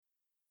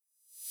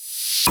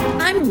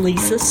I'm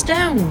Lisa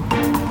Stone.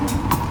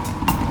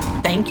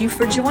 Thank you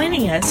for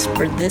joining us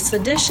for this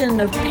edition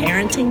of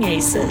Parenting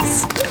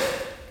Aces.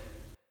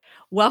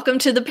 Welcome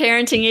to the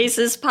Parenting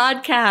Aces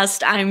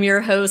podcast. I'm your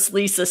host,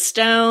 Lisa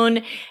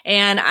Stone,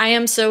 and I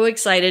am so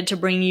excited to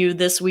bring you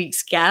this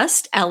week's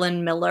guest,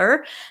 Ellen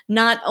Miller.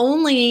 Not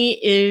only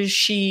is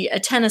she a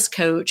tennis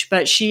coach,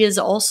 but she is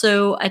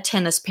also a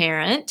tennis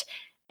parent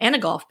and a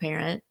golf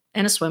parent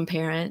and a swim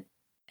parent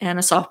and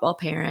a softball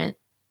parent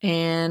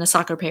and a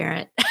soccer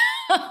parent.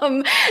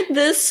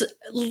 This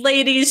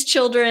lady's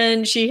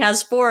children, she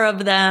has 4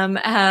 of them,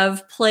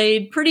 have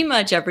played pretty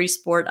much every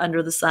sport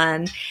under the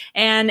sun.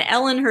 And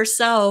Ellen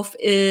herself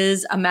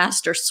is a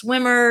master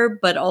swimmer,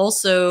 but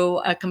also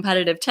a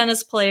competitive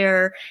tennis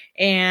player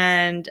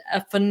and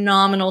a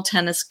phenomenal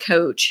tennis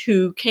coach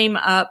who came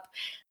up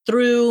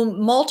through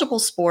multiple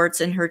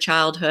sports in her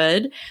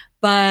childhood,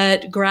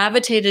 but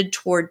gravitated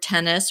toward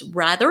tennis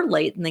rather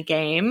late in the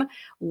game,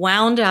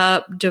 wound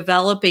up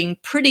developing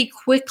pretty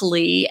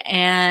quickly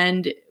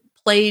and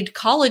played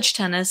college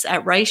tennis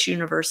at Rice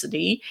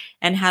University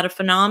and had a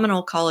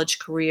phenomenal college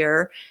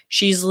career.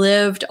 She's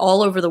lived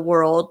all over the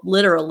world,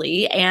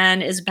 literally,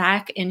 and is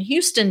back in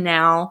Houston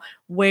now,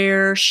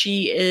 where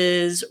she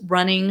is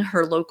running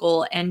her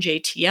local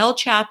NJTL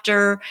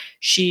chapter.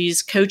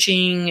 She's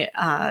coaching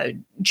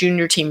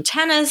junior team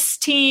tennis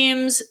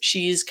teams.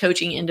 She's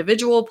coaching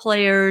individual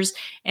players,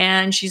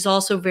 and she's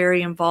also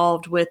very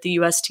involved with the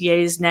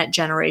USTA's Net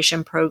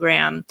Generation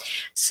program.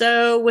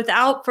 So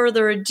without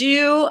further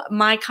ado,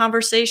 my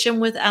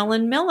conversation with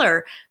Ellen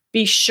Miller.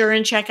 Be sure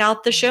and check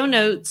out the show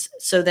notes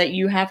so that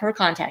you have her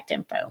contact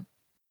info.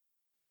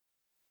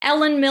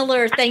 Ellen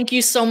Miller, thank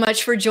you so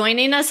much for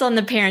joining us on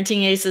the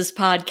Parenting Aces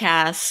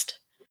podcast.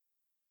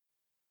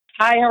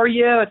 Hi, how are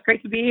you? It's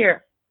great to be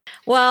here.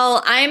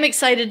 Well, I'm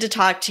excited to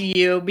talk to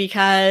you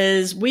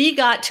because we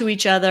got to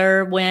each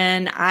other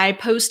when I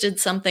posted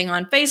something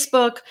on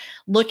Facebook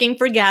looking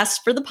for guests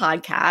for the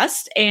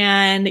podcast,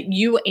 and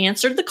you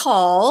answered the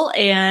call,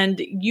 and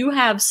you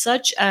have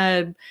such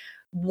a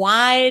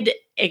wide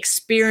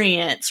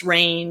experience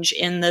range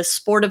in the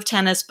sport of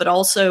tennis, but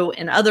also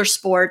in other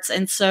sports.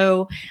 And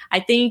so I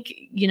think,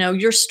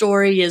 your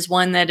story is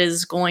one that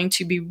is going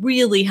to be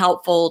really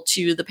helpful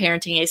to the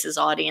Parenting Aces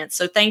audience.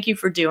 So thank you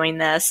for doing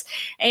this.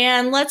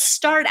 And let's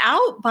start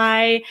out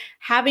by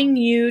having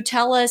you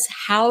tell us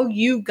how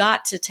you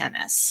got to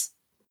tennis.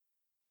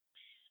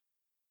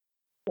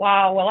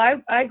 Wow. Well,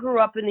 I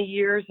grew up in the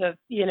years of,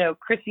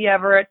 Chrissy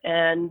Everett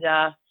and,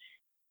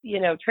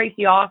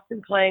 Tracy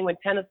Austin playing when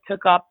tennis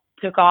took off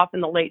in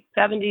the late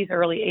 70s,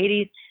 early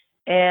 80s.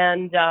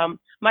 And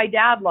my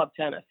dad loved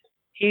tennis.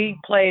 He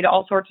played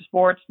all sorts of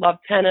sports, loved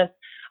tennis.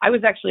 I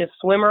was actually a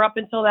swimmer up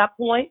until that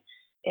point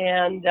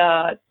and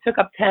took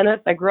up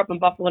tennis. I grew up in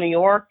Buffalo, New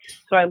York,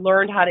 so I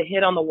learned how to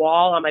hit on the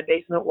wall, on my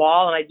basement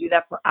wall, and I do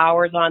that for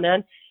hours on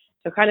end.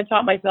 So kind of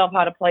taught myself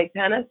how to play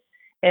tennis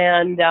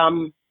and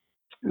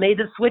made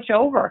the switch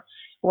over.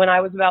 When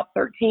I was about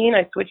 13,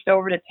 I switched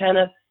over to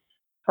tennis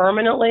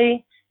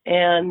permanently,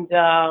 and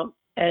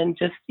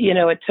just,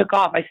 it took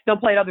off. I still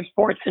played other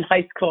sports in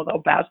high school,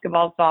 though,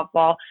 basketball,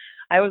 softball.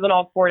 I was an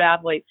all-sport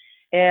athlete.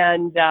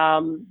 And,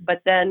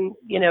 but then,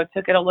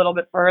 took it a little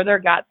bit further,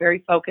 got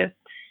very focused,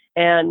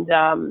 and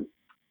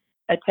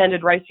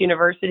attended Rice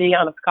University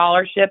on a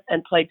scholarship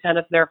and played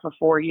tennis there for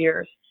 4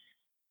 years.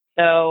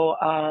 So,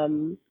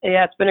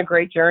 it's been a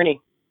great journey.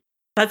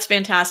 That's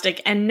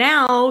fantastic. And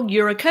now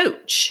you're a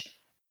coach.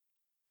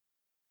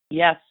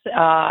 Yes,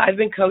 I've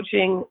been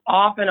coaching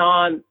off and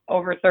on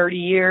over 30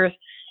 years.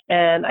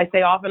 And I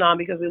say off and on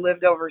because we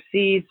lived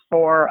overseas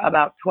for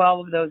about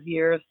 12 of those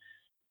years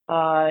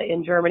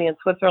in Germany and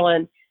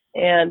Switzerland.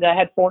 And I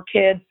had 4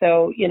 kids,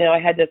 so, I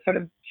had to sort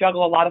of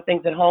juggle a lot of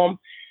things at home.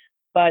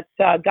 But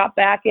got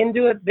back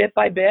into it bit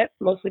by bit,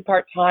 mostly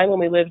part-time when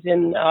we lived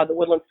in the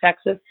Woodlands,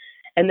 Texas,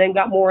 and then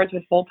got more into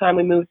it full-time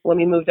when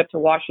we moved up to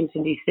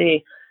Washington,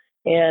 D.C.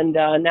 And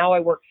now I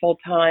work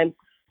full-time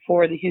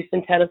for the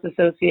Houston Tennis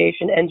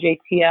Association,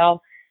 NJTL,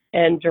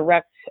 and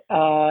direct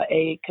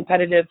a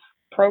competitive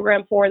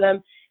program for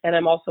them. And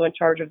I'm also in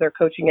charge of their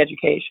coaching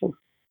education.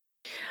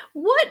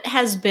 What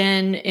has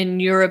been, in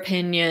your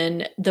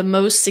opinion, the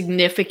most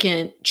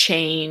significant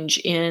change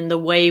in the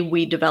way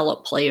we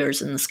develop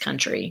players in this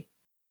country?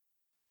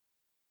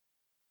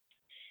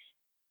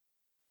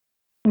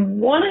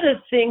 One of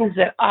the things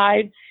that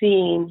I've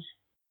seen,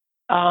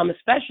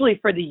 especially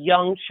for the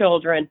young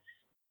children,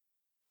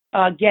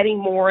 getting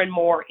more and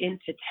more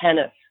into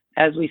tennis,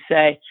 as we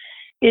say,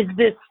 is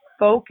this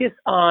focus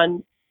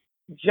on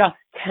just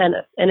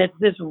tennis. And it's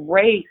this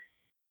race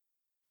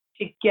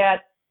to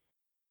get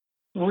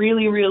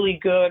really, really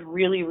good,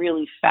 really,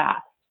 really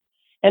fast.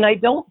 And I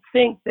don't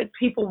think that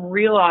people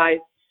realize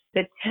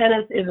that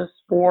tennis is a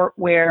sport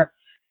where,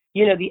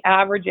 the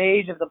average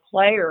age of the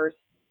players,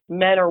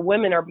 men or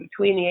women, are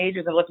between the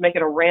ages of, let's make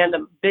it a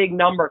random big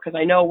number because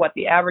I know what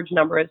the average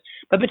number is,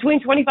 but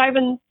between 25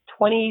 and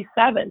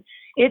 27.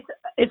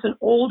 It's an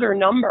older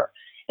number.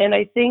 And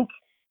I think,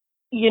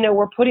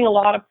 we're putting a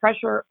lot of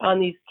pressure on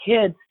these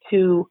kids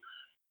to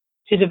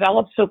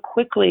develop so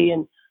quickly.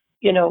 And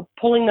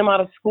pulling them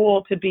out of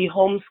school to be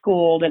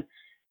homeschooled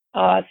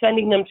and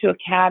sending them to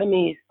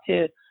academies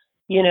to,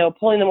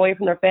 pulling them away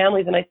from their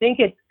families. And I think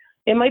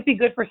it might be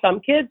good for some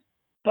kids,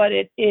 but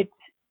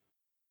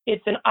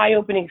it's an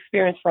eye-opening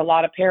experience for a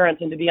lot of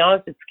parents. And to be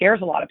honest, it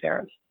scares a lot of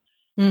parents.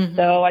 Mm-hmm.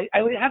 So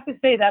I would have to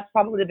say that's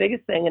probably the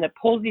biggest thing. And it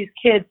pulls these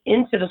kids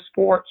into the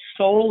sport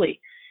solely.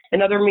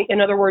 In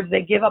other words,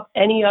 they give up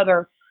any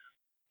other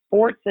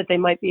sports that they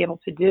might be able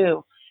to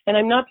do. And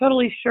I'm not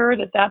totally sure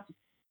that that's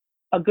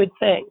a good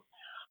thing.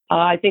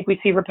 I think we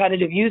see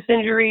repetitive use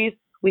injuries.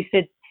 We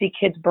see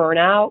kids burn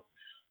out.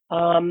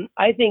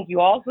 I think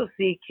you also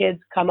see kids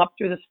come up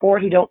through the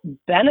sport who don't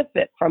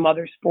benefit from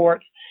other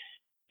sports.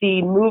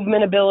 The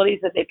movement abilities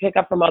that they pick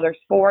up from other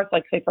sports,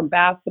 like say from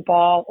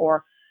basketball,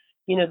 or,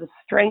 the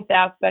strength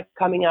aspect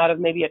coming out of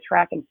maybe a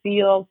track and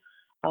field,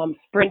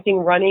 sprinting,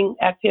 running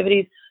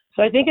activities.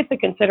 So I think it's a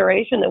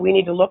consideration that we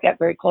need to look at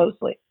very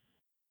closely.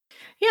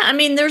 Yeah, I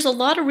mean, there's a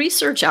lot of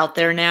research out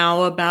there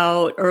now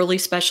about early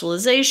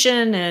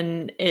specialization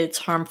and its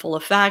harmful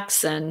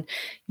effects. And,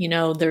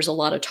 there's a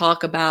lot of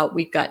talk about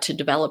we've got to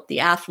develop the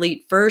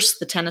athlete first,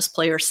 the tennis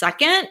player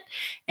second.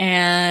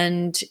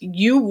 And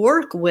you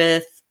work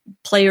with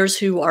players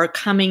who are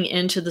coming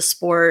into the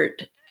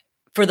sport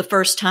for the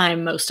first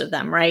time, most of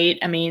them, right?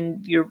 I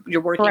mean,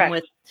 you're working Correct.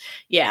 with,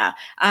 yeah.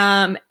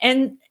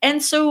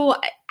 And so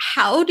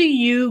how do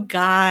you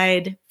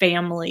guide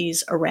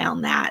families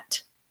around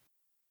that?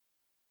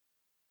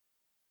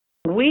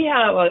 We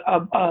have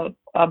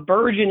a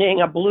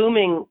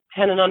blooming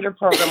 10 and under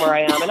program where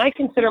I am, and I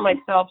consider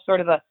myself sort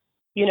of a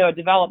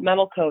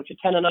developmental coach, a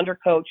 10 and under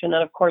coach, and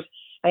then of course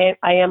I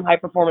am high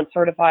performance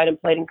certified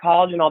and played in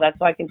college and all that,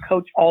 so I can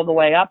coach all the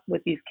way up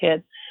with these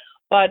kids.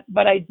 But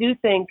I do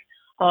think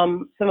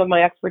some of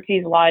my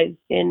expertise lies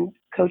in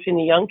coaching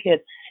the young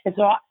kids, and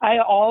so I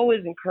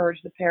always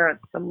encourage the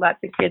parents to let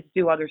the kids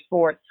do other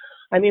sports.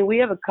 I mean, we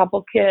have a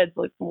couple kids,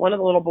 like one of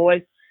the little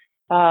boys,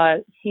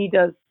 he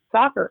does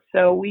soccer,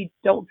 so we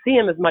don't see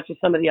him as much as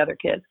some of the other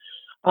kids.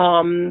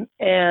 And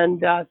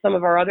some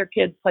of our other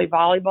kids play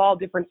volleyball,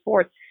 different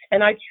sports.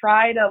 And I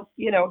try to,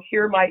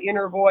 hear my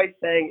inner voice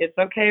saying it's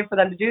okay for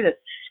them to do this.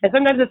 And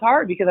sometimes it's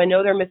hard because I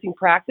know they're missing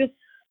practice,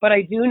 but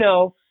I do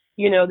know,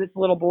 this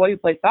little boy who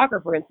plays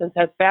soccer, for instance,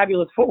 has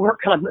fabulous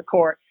footwork on the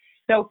court.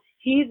 So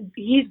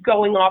he's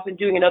going off and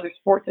doing another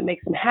sport that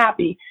makes him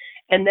happy.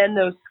 And then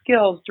those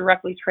skills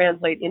directly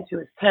translate into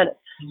his tennis.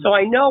 Mm-hmm. So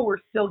I know we're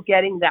still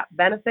getting that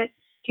benefit.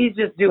 He's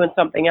just doing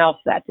something else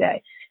that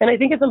day. And I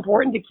think it's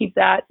important to keep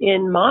that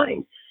in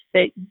mind,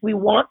 that we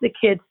want the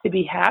kids to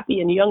be happy,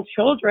 and young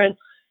children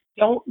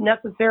don't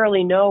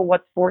necessarily know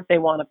what sport they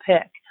want to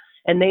pick.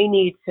 And they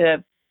need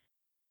to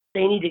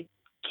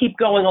keep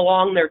going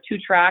along their 2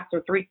 tracks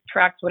or 3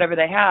 tracks, whatever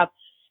they have.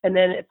 And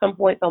then at some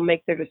point they'll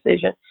make their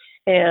decision.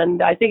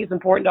 And I think it's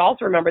important to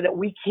also remember that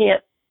we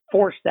can't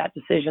force that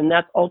decision.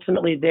 That's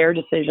ultimately their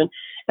decision,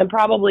 and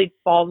probably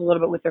falls a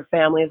little bit with their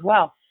family as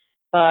well.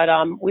 But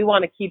we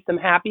want to keep them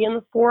happy in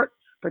the sport,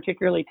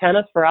 particularly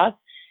tennis for us,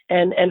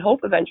 and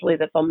hope eventually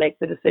that they'll make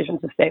the decision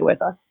to stay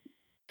with us.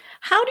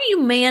 How do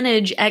you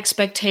manage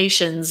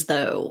expectations,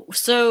 though?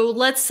 So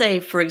let's say,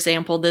 for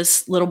example,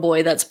 this little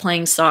boy that's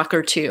playing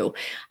soccer too.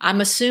 I'm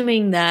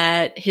assuming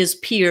that his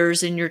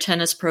peers in your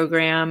tennis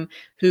program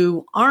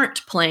who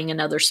aren't playing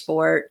another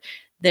sport,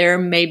 they're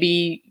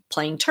maybe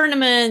playing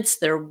tournaments,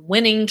 they're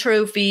winning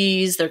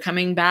trophies, they're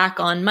coming back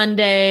on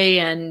Monday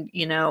and,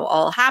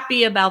 all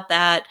happy about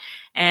that.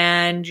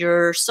 And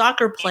your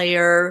soccer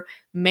player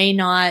may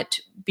not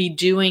be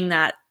doing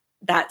that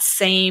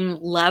same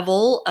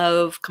level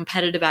of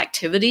competitive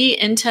activity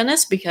in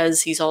tennis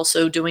because he's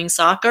also doing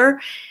soccer.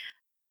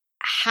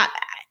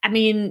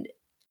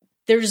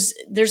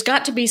 There's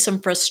got to be some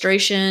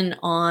frustration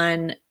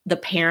on the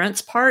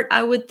parents' part,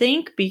 I would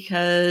think,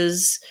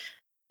 because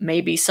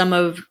maybe some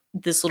of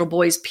this little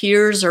boy's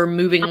peers are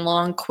moving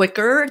along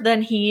quicker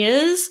than he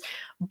is.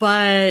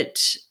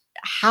 But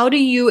how do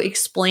you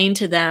explain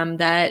to them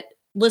that,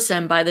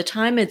 listen, by the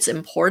time it's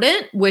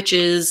important, which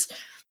is,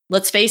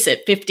 let's face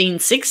it, 15,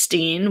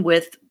 16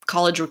 with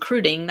college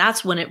recruiting,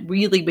 that's when it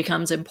really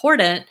becomes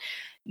important.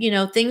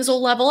 Things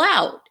will level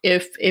out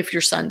if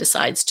your son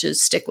decides to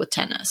stick with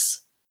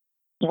tennis.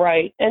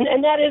 Right. And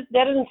that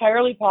is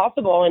entirely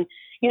possible. And,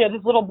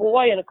 this little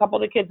boy and a couple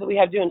of the kids that we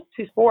have doing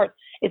 2 sports,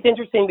 it's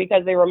interesting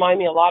because they remind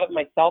me a lot of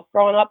myself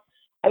growing up.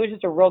 I was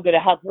just a real good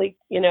athlete,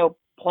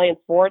 playing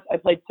sports. I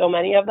played so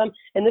many of them.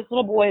 And this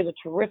little boy is a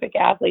terrific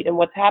athlete. And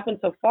what's happened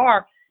so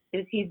far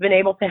is he's been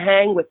able to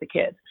hang with the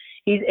kids.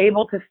 He's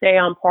able to stay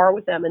on par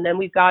with them. And then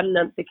we've gotten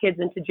the kids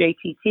into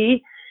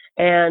JTT.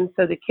 And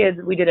so the kids,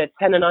 we did a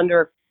 10 and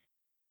under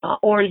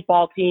orange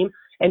ball team,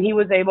 and he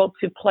was able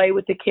to play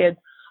with the kids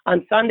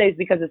on Sundays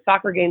because the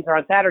soccer games are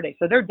on Saturday.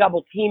 So they're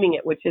double teaming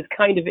it, which is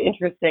kind of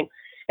interesting.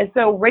 And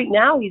so right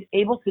now he's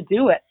able to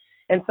do it.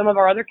 And some of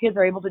our other kids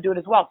are able to do it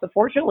as well. So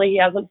fortunately, he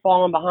hasn't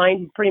fallen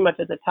behind. He's pretty much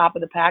at the top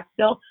of the pack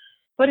still.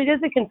 But it is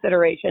a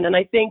consideration. And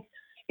I think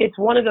it's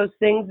one of those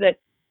things that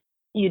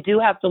you do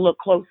have to look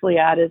closely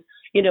at is,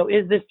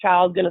 is this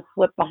child going to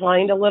slip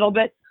behind a little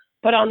bit?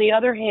 But on the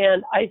other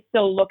hand, I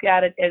still look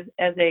at it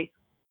as a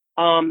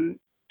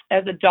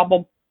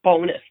double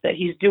bonus that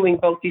he's doing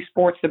both these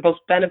sports. They're both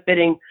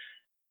benefiting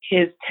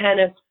his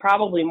tennis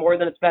probably more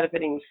than it's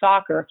benefiting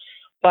soccer,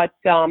 but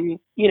to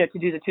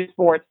do the two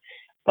sports.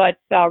 But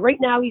right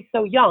now he's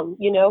so young.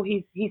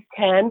 He's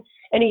 10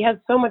 and he has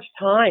so much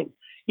time.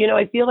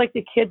 I feel like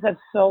the kids have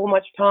so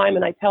much time,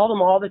 and I tell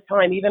them all the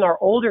time, even our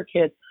older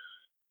kids,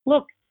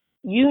 look,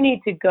 you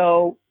need to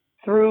go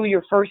through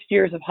your first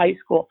years of high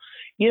school.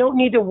 You don't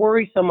need to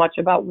worry so much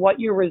about what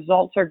your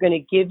results are going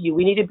to give you.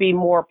 We need to be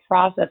more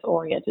process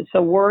oriented.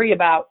 So worry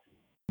about,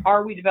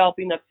 are we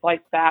developing that slice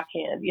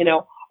backhand?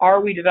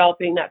 Are we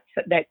developing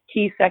that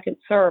key second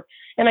serve?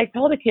 And I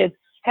tell the kids,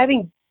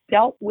 having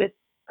dealt with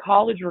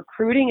college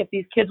recruiting, if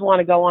these kids want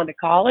to go on to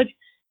college,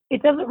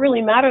 it doesn't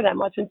really matter that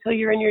much until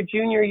you're in your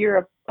junior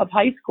year of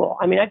high school.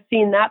 I mean, I've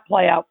seen that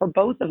play out for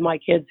both of my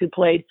kids who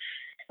played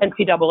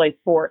NCAA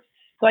sports.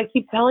 So I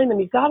keep telling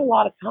them, you've got a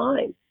lot of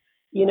time,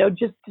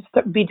 just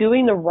to be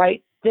doing the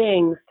right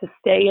things to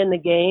stay in the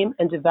game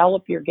and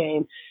develop your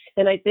game.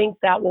 And I think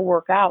that will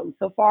work out. And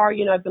so far,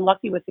 I've been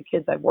lucky with the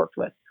kids I've worked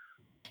with.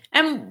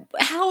 And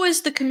how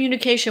is the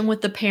communication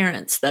with the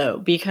parents, though?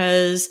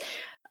 Because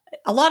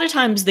a lot of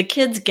times the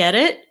kids get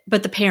it,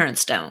 but the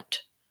parents don't.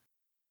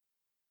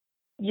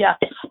 Yeah.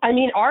 I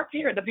mean,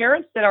 the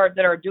parents that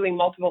are doing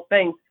multiple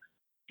things,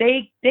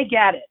 they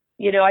get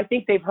it. I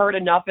think they've heard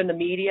enough in the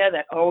media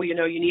that,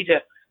 you need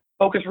to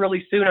focus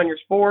really soon on your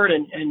sport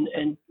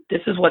and this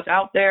is what's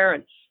out there,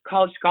 and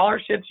college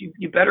scholarships,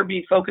 you better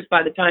be focused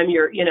by the time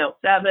you're,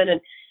 7.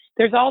 And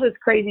there's all this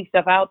crazy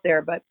stuff out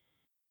there. But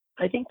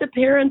I think the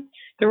parents,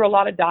 through a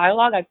lot of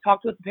dialogue, I've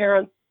talked with the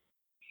parents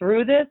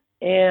through this,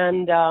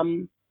 and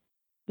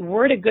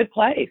we're at a good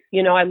place.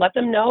 I let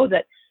them know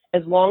that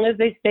as long as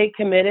they stay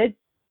committed,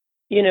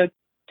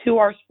 to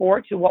our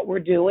sport, to what we're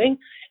doing,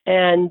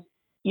 and,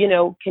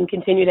 can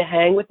continue to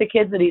hang with the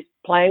kids that he's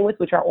playing with,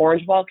 which are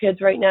orange ball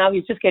kids right now.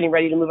 He's just getting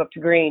ready to move up to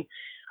green.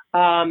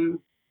 We're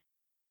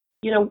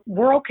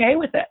okay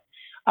with it.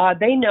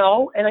 They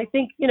know. And I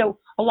think, a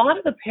lot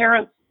of the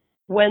parents,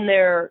 when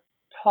they're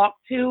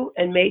talked to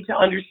and made to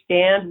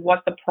understand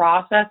what the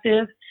process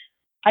is,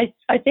 I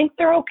think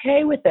they're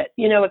okay with it.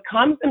 It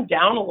calms them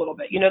down a little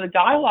bit. The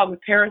dialogue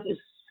with parents is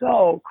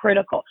so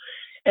critical.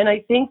 And I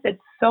think that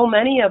so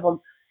many of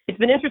them, it's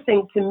been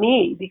interesting to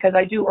me because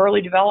I do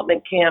early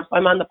development camps.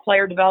 I'm on the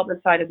player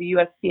development side of the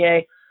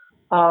USTA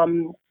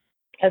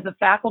as a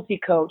faculty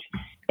coach.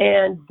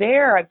 And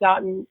there I've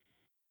gotten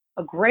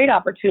a great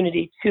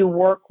opportunity to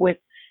work with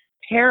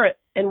parents.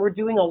 And we're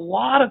doing a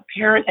lot of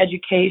parent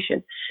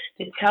education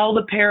to tell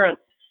the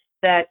parents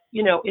that,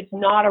 it's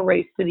not a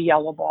race to the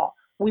yellow ball.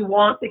 We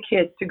want the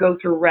kids to go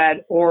through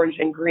red, orange,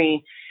 and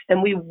green.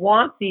 And we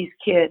want these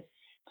kids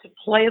to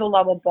play the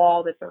level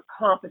ball that they're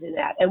competent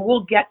at, and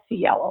we'll get to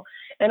yellow.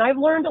 And I've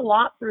learned a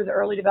lot through the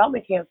early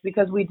development camps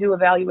because we do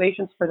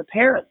evaluations for the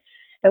parents,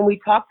 and we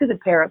talk to the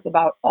parents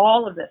about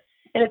all of this.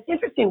 And it's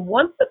interesting,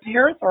 once the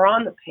parents are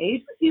on the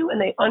page with you and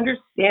they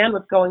understand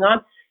what's going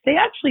on, they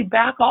actually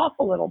back off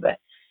a little bit,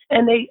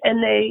 and they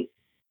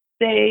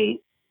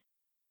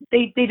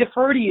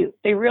defer to you.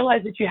 They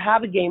realize that you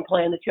have a game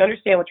plan, that you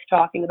understand what you're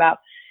talking about,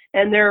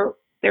 and they're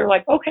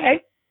like,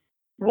 okay,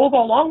 we'll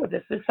go along with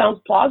this. This sounds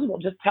plausible.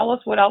 Just tell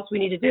us what else we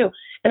need to do.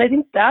 And I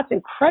think that's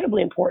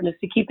incredibly important, is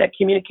to keep that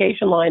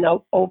communication line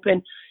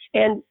open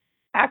and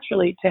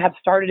actually to have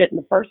started it in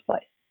the first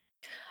place.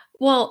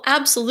 Well,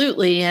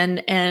 absolutely.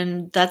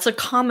 And that's a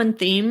common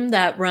theme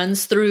that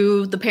runs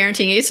through the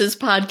Parenting Aces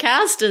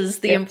podcast,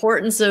 is the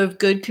importance of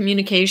good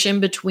communication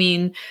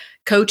between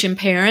coach and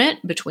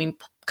parent, between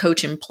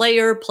coach and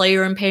player,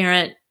 player and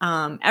parent,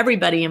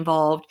 everybody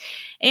involved.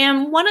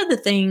 And one of the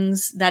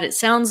things that it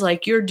sounds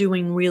like you're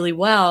doing really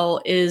well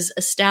is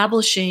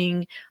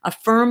establishing a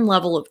firm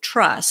level of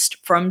trust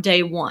from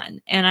day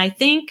one. And I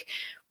think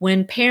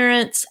when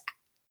parents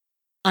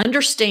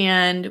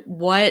understand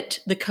what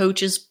the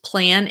coach's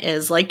plan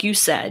is, like you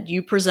said,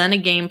 you present a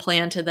game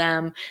plan to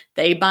them,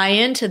 they buy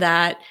into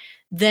that,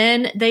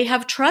 then they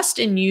have trust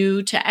in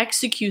you to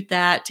execute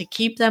that, to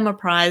keep them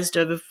apprised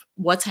of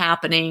what's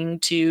happening,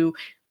 to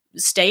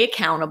stay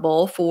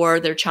accountable for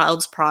their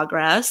child's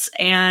progress.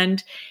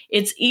 And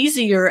it's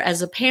easier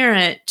as a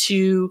parent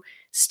to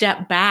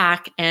step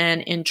back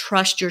and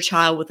entrust your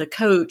child with a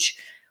coach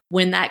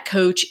when that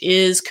coach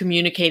is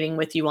communicating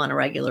with you on a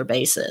regular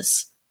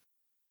basis.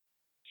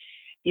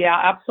 Yeah,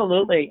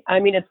 absolutely. I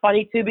mean, it's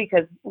funny too,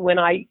 because when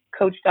I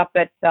coached up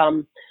at,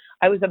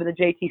 I was up at the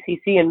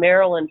JTCC in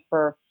Maryland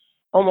for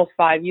almost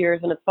 5 years.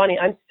 And it's funny,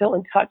 I'm still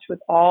in touch with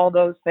all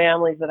those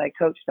families that I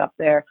coached up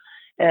there.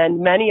 And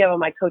many of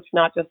them I coached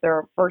not just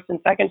their first and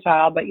second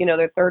child, but,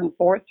 their third and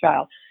fourth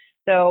child.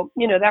 So,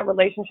 that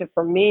relationship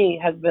for me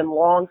has been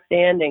long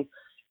standing,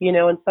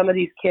 and some of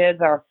these kids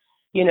are,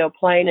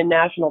 playing in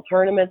national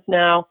tournaments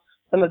now.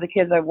 Some of the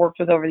kids I've worked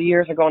with over the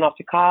years are going off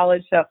to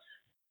college. So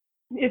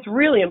it's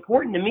really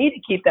important to me to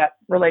keep that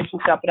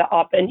relationship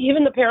up. And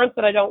even the parents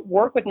that I don't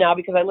work with now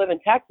because I live in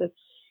Texas,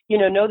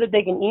 know that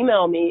they can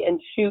email me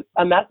and shoot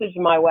a message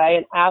my way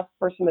and ask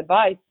for some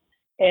advice.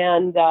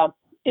 And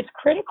it's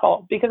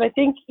critical because I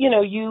think,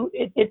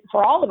 it's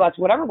for all of us,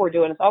 whatever we're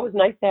doing, it's always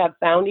nice to have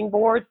sounding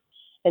boards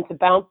and to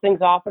bounce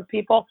things off of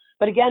people.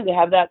 But again, to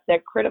have that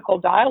critical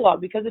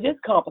dialogue, because it is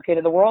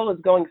complicated. The world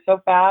is going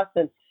so fast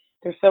and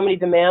there's so many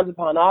demands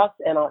upon us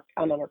and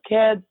on our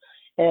kids.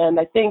 And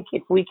I think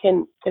if we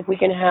can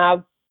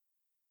have,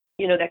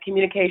 that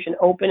communication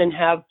open and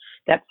have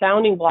that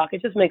sounding block,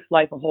 it just makes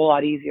life a whole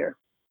lot easier.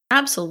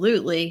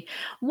 Absolutely.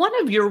 One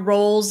of your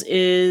roles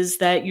is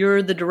that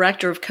you're the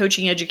director of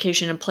coaching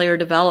education and player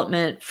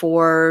development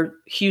for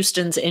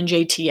Houston's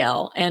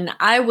NJTL. And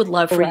I would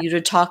love for Correct. you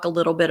to talk a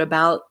little bit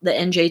about the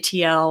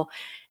NJTL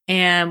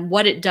and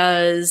what it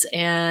does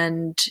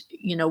and,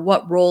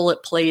 what role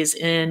it plays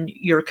in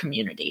your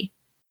community.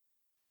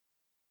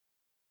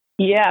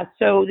 Yeah,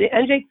 so the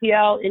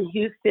NJTL in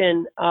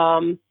Houston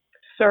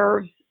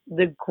serves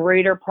the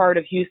greater part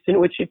of Houston,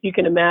 which, if you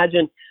can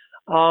imagine,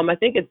 I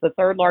think it's the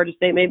third largest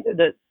state, maybe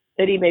the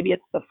city, maybe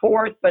it's the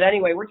fourth. But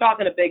anyway, we're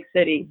talking a big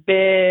city,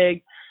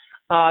 big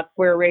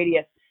square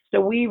radius.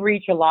 So we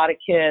reach a lot of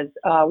kids.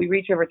 We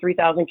reach over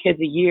 3,000 kids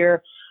a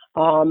year.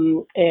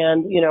 And,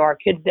 our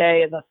Kids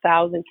Day is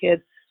 1,000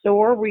 kids. So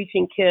we're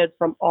reaching kids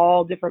from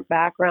all different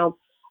backgrounds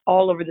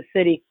all over the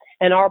city.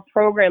 And our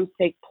programs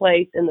take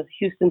place in the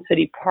Houston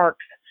City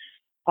Parks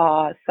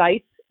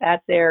sites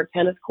at their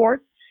tennis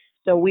courts.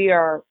 So we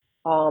are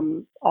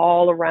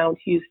all around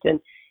Houston.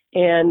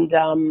 And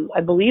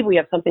I believe we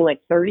have something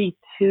like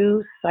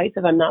 32 sites,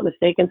 if I'm not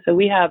mistaken. So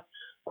we have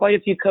quite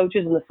a few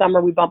coaches. In the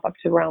summer, we bump up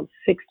to around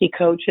 60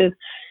 coaches.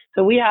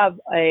 So we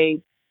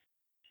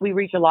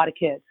reach a lot of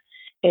kids.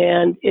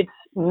 And it's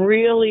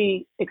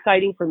really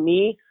exciting for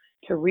me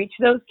to reach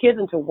those kids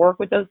and to work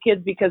with those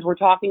kids, because we're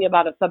talking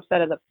about a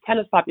subset of the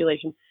tennis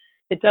population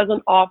that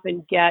doesn't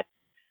often get,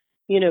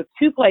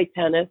 to play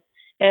tennis.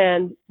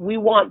 And we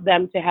want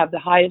them to have the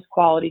highest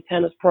quality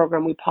tennis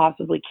program we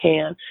possibly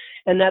can.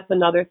 And that's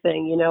another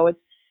thing,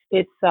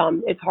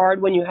 it's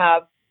hard when you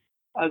have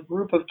a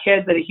group of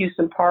kids at a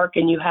Houston park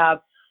and you have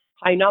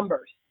high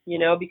numbers,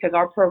 because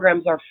our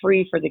programs are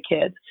free for the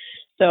kids.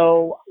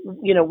 So,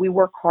 we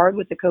work hard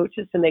with the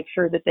coaches to make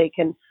sure that they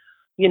can,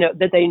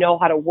 that they know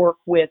how to work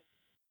with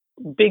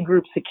big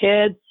groups of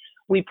kids.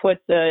 We put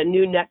the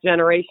new next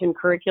generation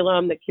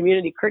curriculum, the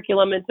community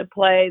curriculum, into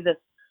play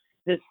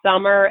this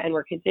summer, and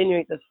we're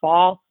continuing this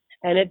fall.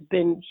 And it's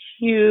been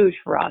huge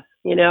for us.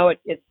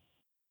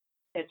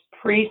 It's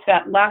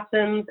preset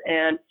lessons,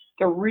 and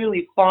they're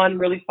really fun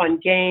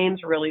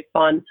games, really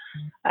fun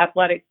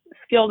athletic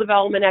skill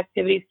development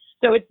activities.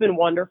 So it's been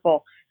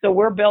wonderful. So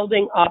we're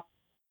building up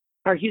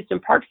our Houston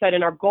Park site,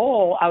 and our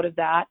goal out of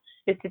that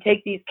is to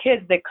take these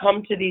kids that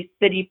come to these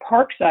city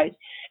park sites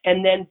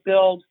and then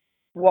build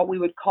what we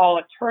would call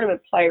a tournament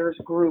players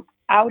group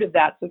out of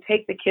that. So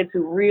take the kids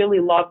who really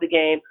love the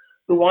game,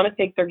 who want to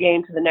take their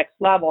game to the next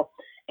level,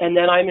 and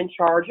then I'm in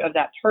charge of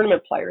that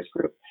tournament players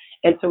group.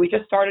 And so we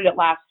just started it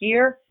last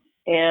year,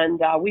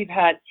 and we've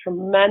had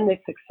tremendous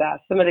success.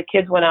 Some of the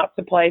kids went out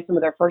to play some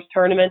of their first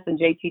tournaments in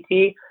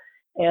JTT,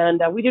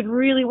 and we did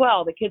really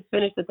well. The kids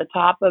finished at the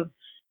top of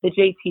the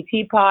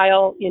JTT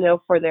pile,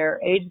 for their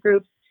age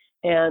groups.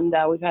 And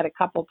we've had a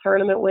couple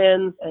tournament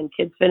wins and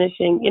kids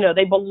finishing,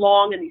 they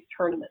belong in these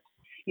tournaments.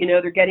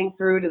 They're getting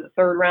through to the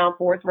third round,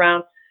 fourth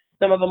round.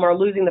 Some of them are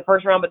losing the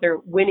first round, but they're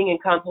winning in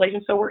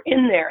consolation. So we're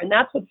in there. And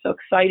that's what's so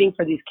exciting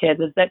for these kids,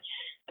 is that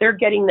they're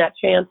getting that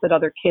chance that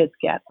other kids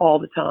get all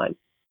the time.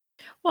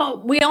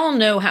 Well, we all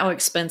know how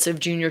expensive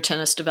junior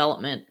tennis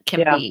development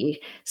can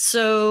be.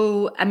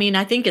 So,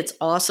 I think it's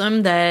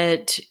awesome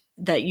that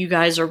you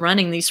guys are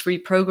running these free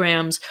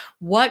programs.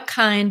 What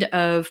kind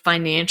of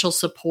financial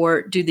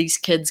support do these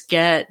kids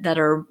get that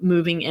are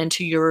moving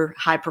into your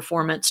high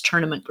performance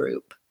tournament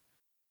group?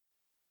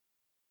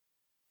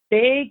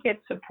 They get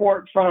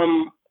support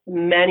from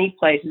many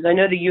places. I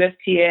know the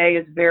USTA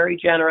is very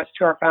generous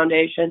to our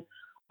foundation.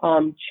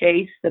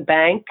 Chase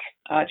Bank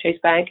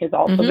has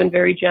also been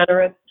very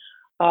generous.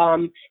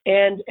 And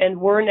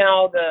we're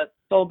now the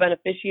sole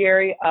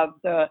beneficiary of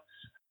the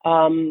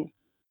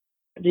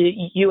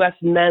U.S.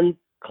 Men's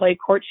Clay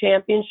Court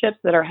Championships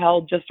that are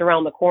held just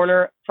around the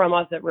corner from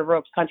us at River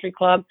Oaks Country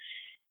Club.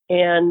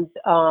 And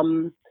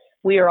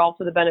we are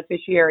also the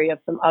beneficiary of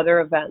some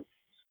other events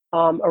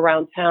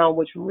around town,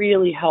 which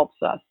really helps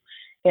us.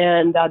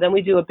 And then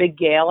we do a big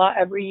gala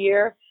every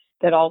year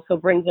that also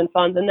brings in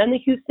funds. And then the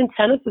Houston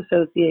Tennis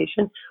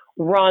Association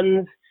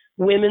runs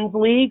women's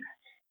leagues,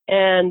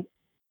 and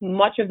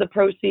much of the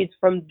proceeds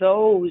from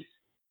those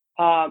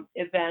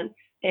events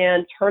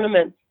and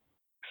tournaments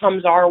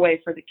comes our way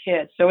for the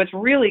kids. So it's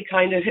really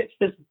it's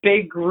this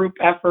big group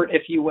effort,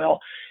 if you will,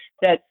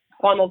 that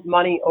funnels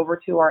money over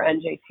to our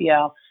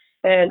NJTL.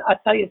 And I'll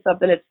tell you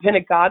something, it's been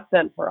a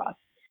godsend for us.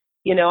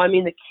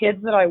 The kids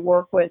that I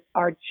work with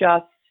are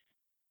just,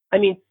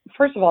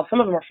 first of all, some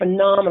of them are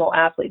phenomenal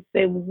athletes.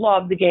 They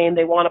love the game.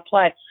 They want to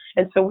play.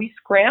 And so we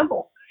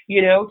scramble,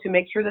 to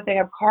make sure that they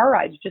have car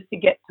rides just to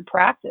get to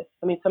practice.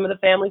 Some of the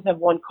families have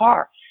one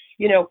car,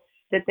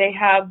 that they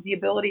have the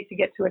ability to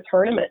get to a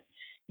tournament,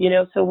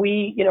 So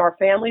we, our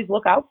families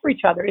look out for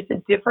each other. It's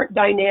a different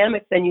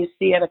dynamic than you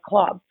see at a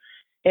club.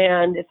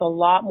 And it's a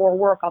lot more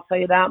work, I'll tell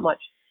you that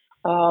much.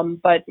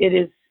 But it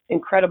is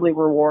incredibly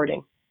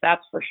rewarding.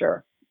 That's for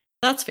sure.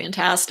 That's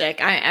fantastic.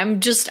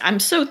 I'm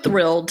so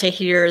thrilled to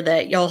hear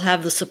that y'all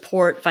have the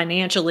support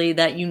financially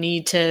that you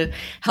need to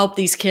help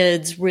these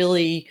kids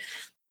really,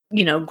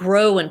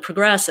 grow and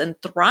progress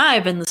and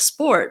thrive in the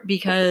sport,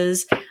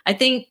 because I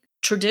think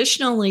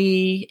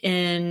traditionally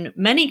in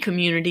many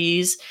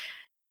communities,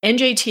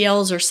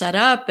 NJTLs are set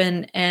up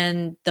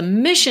and the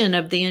mission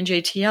of the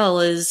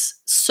NJTL is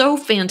so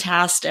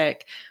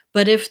fantastic.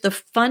 But if the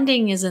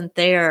funding isn't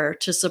there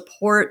to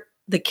support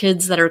the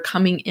kids that are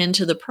coming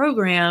into the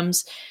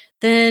programs,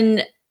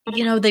 then,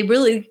 they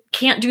really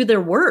can't do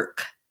their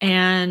work.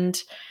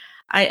 And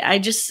I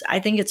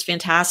think it's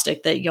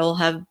fantastic that you'll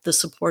have the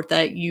support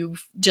that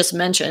you've just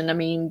mentioned. I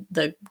mean,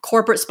 the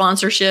corporate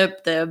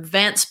sponsorship, the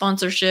event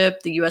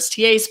sponsorship, the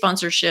USTA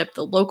sponsorship,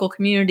 the local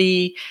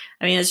community.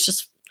 I mean, it's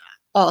just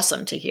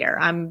awesome to hear.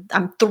 I'm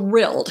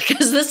thrilled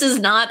because this is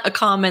not a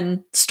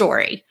common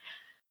story.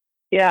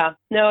 Yeah,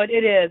 no, it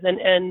is. And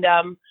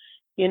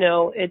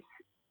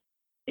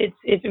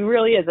it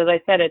really is. As I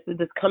said, it's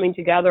this coming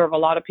together of a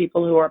lot of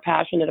people who are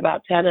passionate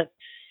about tennis.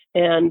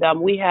 And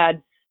we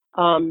had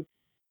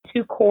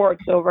 2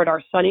 courts over at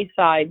our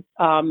Sunnyside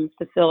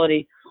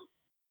facility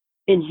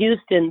in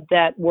Houston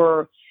that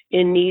were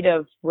in need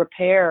of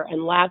repair.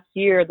 And last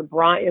year, it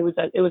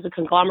was a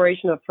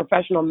conglomeration of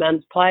professional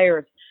men's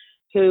players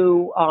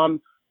who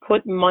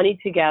put money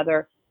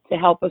together to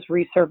help us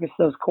resurface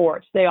those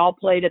courts. They all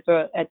played at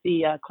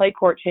the Clay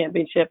Court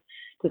Championship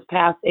this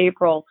past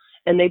April,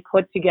 and they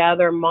put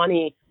together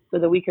money so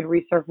that we could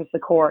resurface the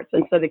courts.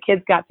 And so the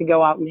kids got to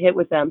go out and hit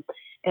with them.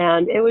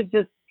 And it was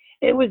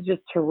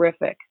just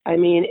terrific. I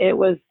mean, it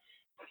was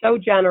so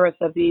generous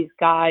of these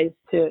guys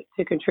to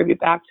contribute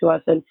back to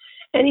us. And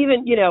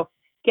even,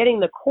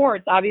 getting the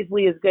courts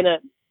obviously is going to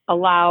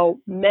allow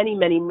many,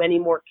 many, many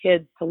more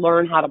kids to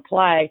learn how to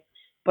play,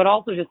 but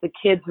also just the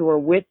kids who were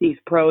with these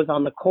pros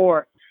on the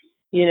court.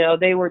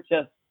 They were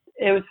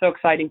it was so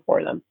exciting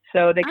for them.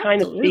 So they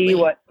kind of see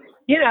what,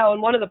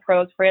 and one of the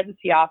pros, Francis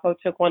Tiafo,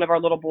 took one of our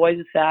little boys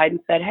aside and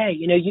said, hey,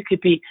 you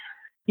could be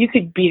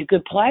a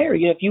good player,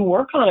 if you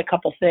work on a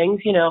couple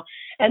things,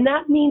 and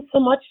that means so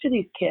much to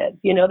these kids.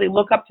 They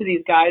look up to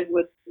these guys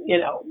with,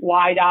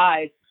 wide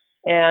eyes.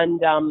 And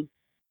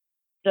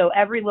so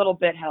every little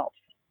bit helps.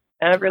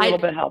 Every little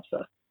bit helps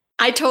us.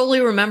 I totally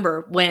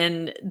remember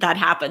when that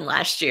happened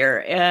last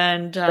year,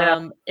 and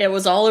it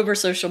was all over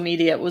social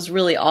media. It was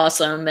really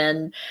awesome.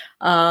 And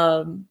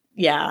I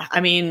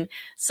mean,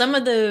 some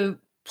of the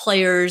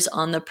players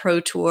on the Pro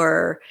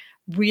Tour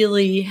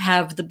really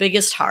have the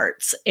biggest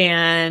hearts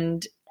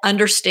and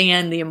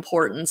understand the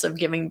importance of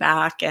giving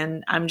back.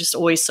 And I'm just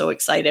always so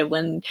excited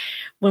when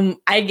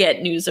I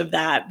get news of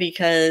that,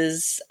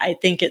 because I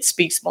think it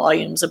speaks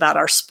volumes about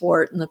our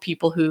sport and the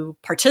people who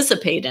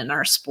participate in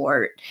our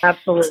sport.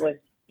 Absolutely.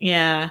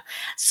 Yeah.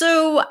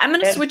 So I'm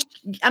going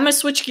to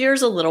switch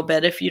gears a little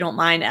bit, if you don't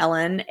mind,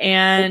 Ellen.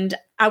 And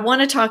I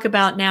want to talk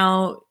about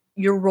now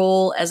your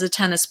role as a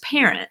tennis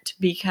parent,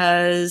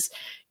 because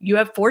you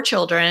have 4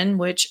 children,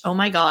 which, oh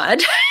my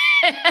God.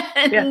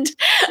 And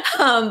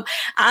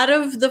out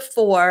of the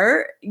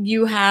 4,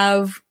 you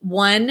have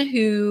one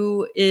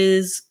who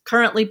is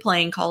currently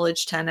playing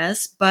college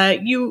tennis, but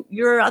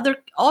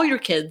all your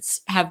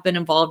kids have been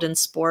involved in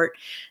sport.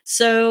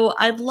 So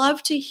I'd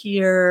love to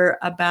hear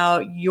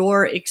about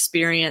your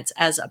experience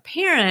as a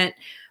parent,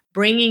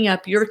 bringing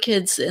up your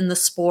kids in the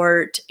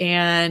sport,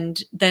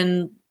 and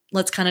then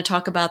let's kind of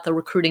talk about the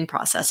recruiting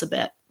process a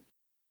bit.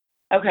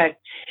 Okay.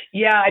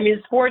 Yeah. I mean,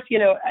 sports,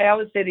 I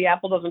always say the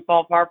apple doesn't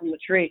fall far from the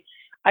tree.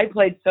 I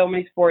played so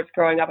many sports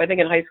growing up. I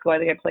think in high school, I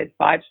played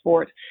 5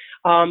 sports.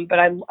 But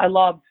I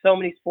loved so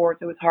many sports.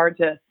 It was hard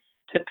to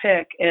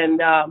pick.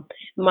 And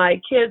my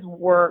kids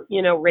were,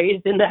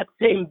 raised in that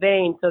same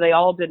vein. So they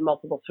all did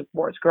multiple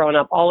sports growing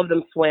up. All of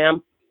them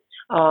swam.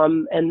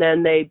 And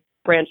then they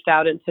branched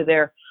out into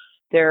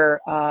their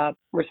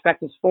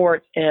respective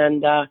sports.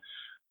 And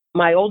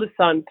my oldest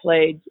son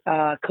played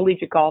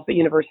collegiate golf at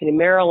University of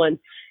Maryland.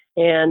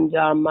 And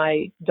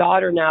my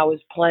daughter now is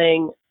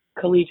playing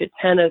collegiate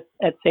tennis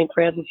at St.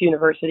 Francis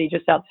University,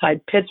 just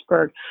outside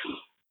Pittsburgh.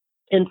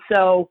 And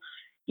so,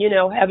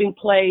 having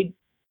played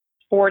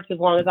sports as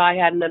long as I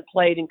had and then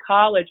played in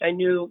college, I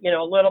knew,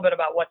 a little bit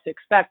about what to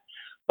expect.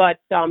 But,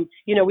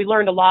 we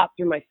learned a lot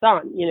through my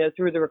son,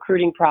 through the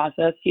recruiting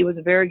process. He was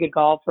a very good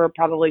golfer,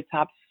 probably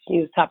he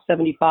was top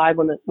 75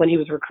 when he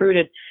was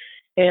recruited.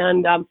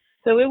 And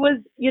so it was,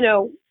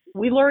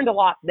 we learned a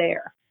lot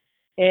there.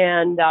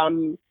 And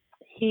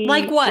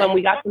like what? When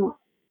we got to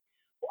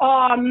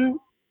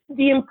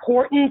the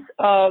importance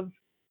of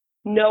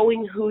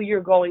knowing who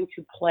you're going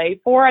to play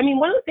for. I mean,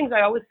 one of the things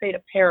I always say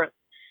to parents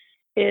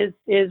is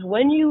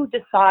when you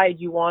decide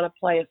you want to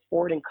play a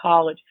sport in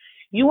college,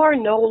 you are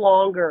no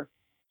longer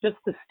just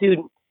a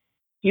student.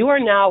 You are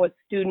now a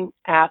student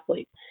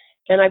athlete.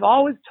 And I've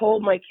always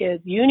told my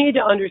kids, you need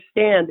to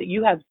understand that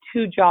you have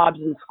 2 jobs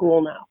in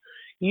school now.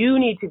 you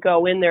need to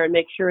go in there and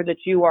make sure that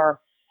you are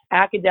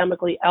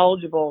academically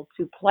eligible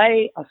to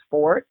play a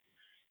sport.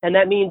 And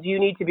that means you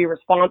need to be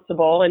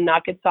responsible and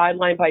not get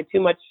sidelined by too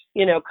much,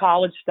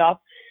 college stuff,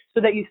 so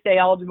that you stay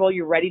eligible,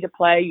 you're ready to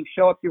play, you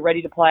show up, you're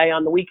ready to play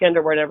on the weekend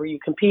or whatever you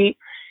compete,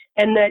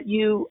 and that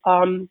you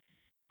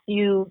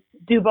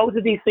do both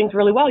of these things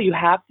really well. You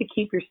have to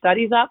keep your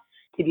studies up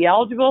to be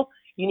eligible.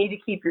 You need to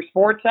keep your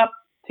sports up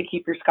to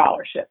keep your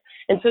scholarship.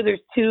 And so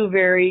there's two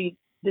very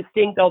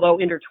distinct, although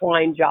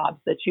intertwined, jobs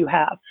that you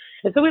have.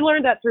 And so we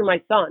learned that through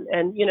my son.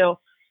 And,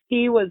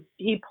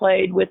 he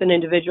played with an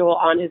individual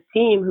on his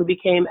team who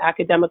became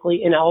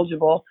academically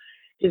ineligible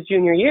his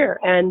junior year.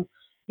 And,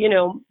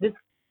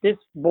 this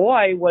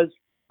boy was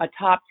a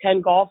top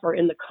 10 golfer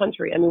in the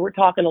country. I mean, we're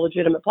talking a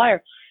legitimate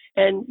player.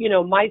 And,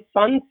 my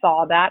son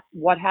saw that,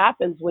 what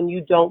happens when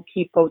you don't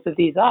keep both of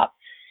these up.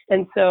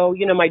 And so,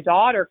 my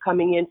daughter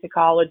coming into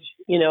college,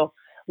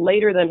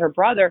 later than her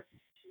brother,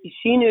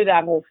 she knew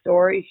that whole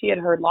story. She had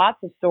heard lots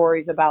of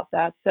stories about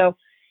that. So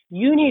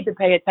you need to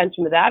pay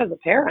attention to that as a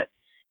parent.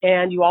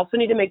 And you also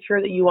need to make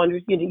sure that you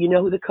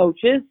know who the coach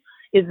is.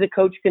 Is the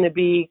coach going to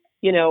be,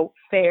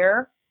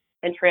 fair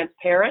and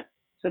transparent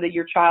so that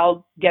your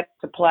child gets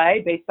to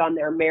play based on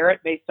their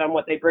merit, based on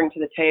what they bring to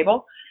the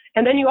table?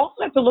 And then you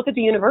also have to look at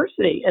the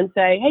university and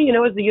say, hey,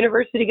 is the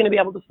university going to be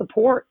able to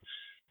support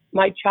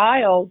my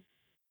child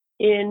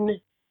in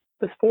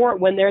the sport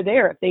when they're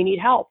there, if they need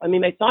help? I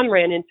mean, my son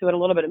ran into it a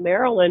little bit at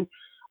Maryland.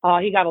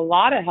 He got a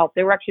lot of help.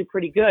 They were actually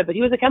pretty good, but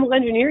he was a chemical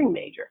engineering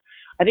major.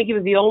 I think he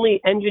was the only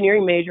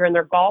engineering major in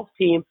their golf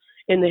team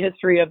in the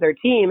history of their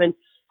team. And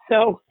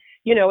so,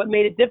 it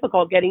made it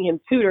difficult getting him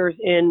tutors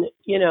in,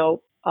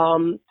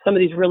 some of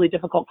these really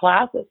difficult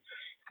classes.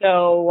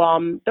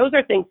 So those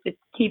are things to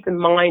keep in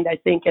mind, I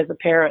think, as a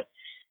parent,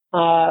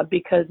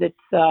 because it's,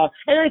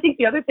 and I think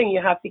the other thing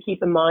you have to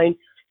keep in mind,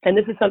 and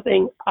this is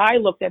something I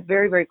looked at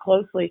very, very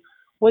closely,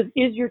 was,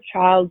 is your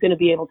child going to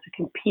be able to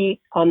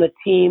compete on the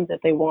team that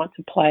they want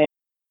to play?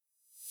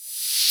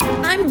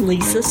 I'm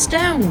Lisa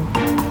Stone.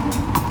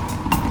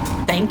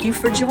 Thank you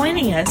for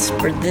joining us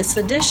for this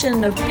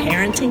edition of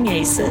Parenting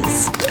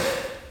Aces.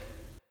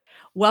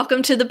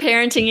 Welcome to the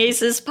Parenting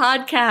Aces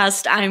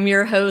podcast. I'm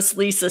your host,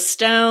 Lisa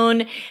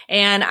Stone,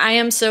 and I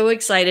am so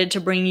excited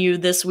to bring you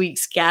this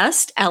week's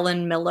guest,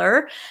 Ellen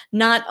Miller.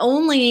 Not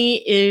only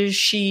is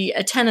she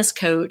a tennis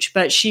coach,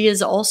 but she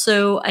is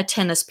also a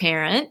tennis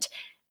parent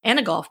and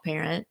a golf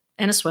parent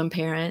and a swim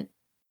parent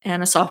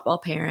and a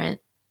softball parent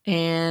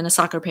and a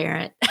soccer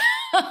parent.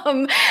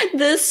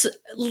 This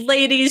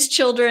lady's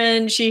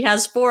children, she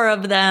has 4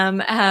 of them,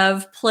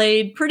 have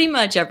played pretty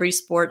much every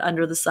sport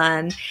under the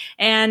sun.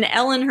 And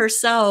Ellen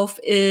herself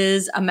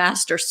is a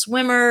master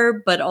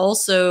swimmer, but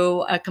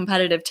also a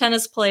competitive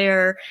tennis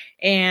player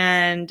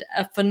and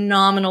a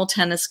phenomenal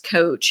tennis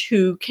coach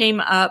who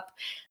came up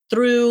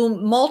through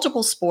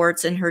multiple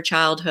sports in her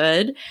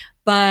childhood,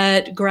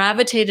 but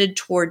gravitated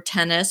toward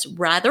tennis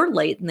rather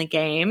late in the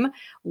game,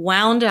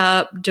 wound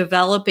up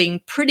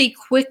developing pretty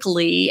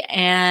quickly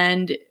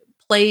and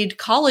played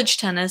college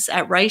tennis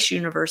at Rice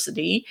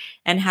University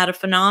and had a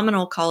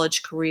phenomenal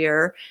college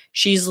career.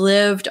 She's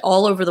lived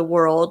all over the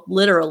world,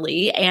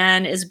 literally,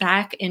 and is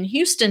back in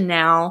Houston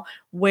now,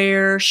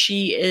 where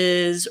she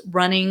is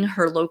running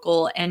her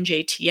local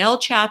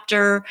NJTL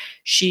chapter.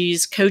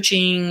 She's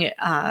coaching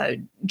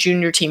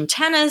junior team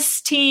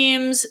tennis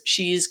teams.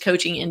 She's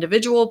coaching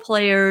individual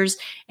players,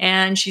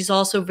 and she's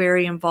also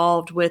very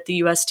involved with the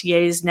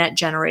USTA's Net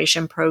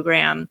Generation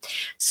program.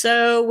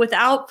 So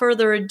without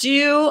further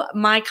ado,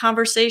 my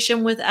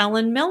conversation with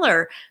Ellen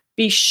Miller.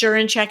 Be sure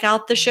and check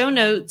out the show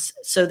notes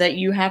so that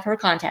you have her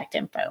contact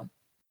info.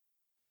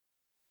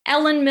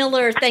 Ellen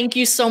Miller, thank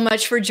you so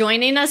much for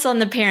joining us on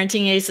the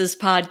Parenting Aces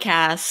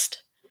podcast.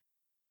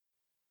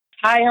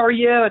 Hi, how are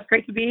you? It's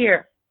great to be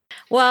here.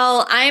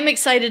 Well, I'm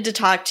excited to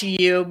talk to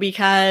you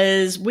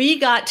because we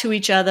got to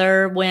each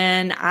other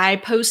when I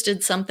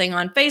posted something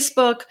on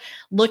Facebook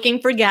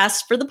looking for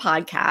guests for the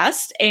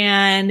podcast,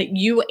 and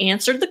you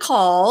answered the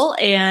call,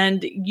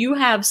 and you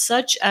have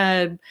such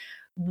a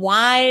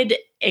wide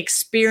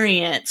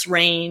experience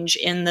range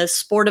in the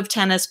sport of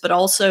tennis, but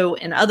also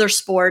in other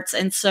sports.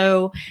 And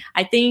so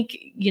I think,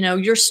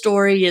 your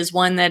story is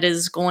one that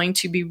is going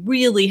to be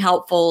really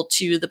helpful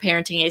to the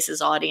Parenting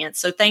Aces audience.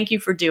 So thank you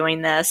for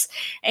doing this.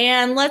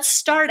 And let's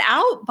start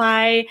out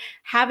by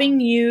having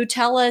you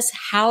tell us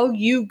how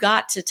you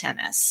got to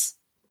tennis.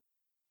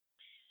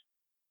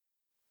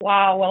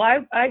 Wow. Well,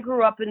 I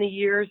grew up in the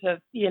years of,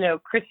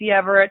 Chrissy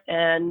Everett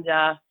and,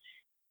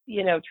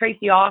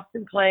 Tracy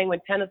Austin playing when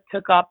tennis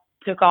took off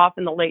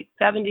in the late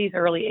 70s,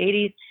 early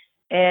 80s.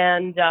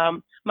 And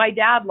my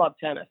dad loved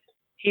tennis.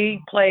 He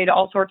played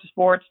all sorts of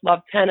sports,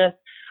 loved tennis.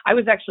 I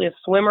was actually a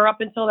swimmer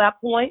up until that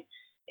point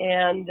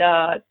and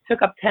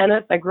took up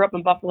tennis. I grew up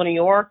in Buffalo, New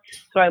York,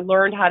 so I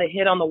learned how to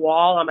hit on the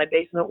wall, on my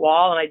basement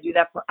wall, and I do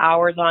that for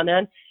hours on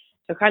end.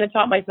 So kind of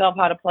taught myself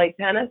how to play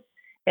tennis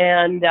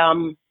and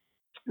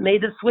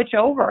made the switch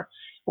over.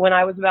 When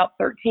I was about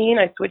 13,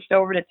 I switched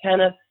over to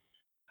tennis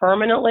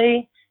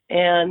permanently.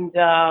 And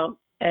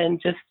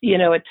just,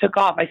 it took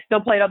off. I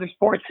still played other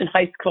sports in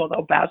high school,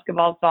 though,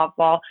 basketball,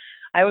 softball.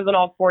 I was an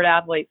all-sport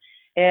athlete.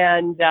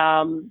 And,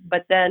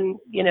 but then,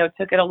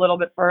 took it a little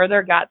bit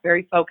further, got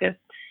very focused,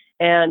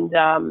 and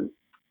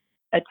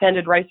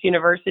attended Rice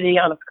University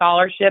on a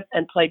scholarship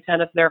and played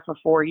tennis there for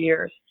 4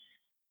 years.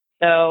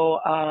 So,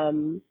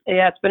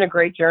 yeah, it's been a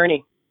great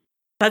journey.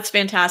 That's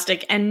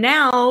fantastic. And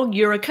now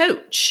you're a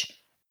coach.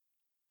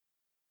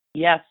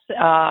 Yes.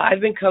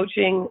 I've been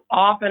coaching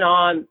off and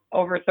on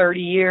over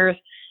 30 years.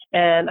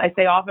 And I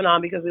say off and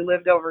on because we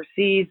lived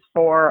overseas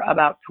for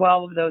about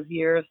 12 of those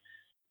years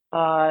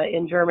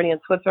in Germany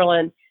and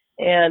Switzerland.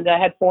 And I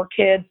had 4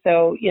 kids.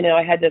 So,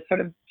 I had to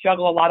sort of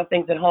juggle a lot of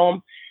things at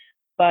home.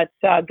 But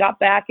got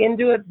back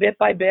into it bit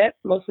by bit,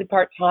 mostly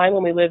part-time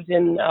when we lived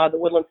in the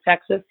Woodlands,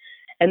 Texas,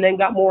 and then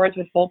got more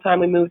into it full-time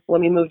when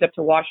we moved up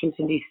to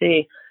Washington,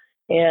 D.C.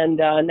 And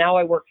now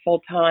I work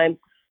full-time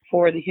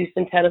for the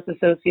Houston Tennis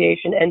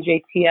Association,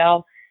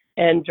 NJTL,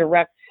 and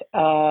direct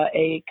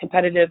a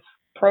competitive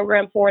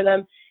program for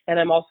them. And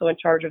I'm also in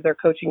charge of their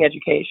coaching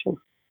education.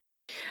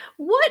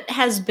 What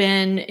has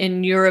been,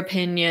 in your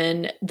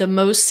opinion, the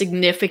most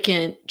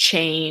significant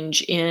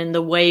change in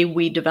the way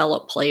we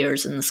develop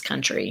players in this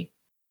country?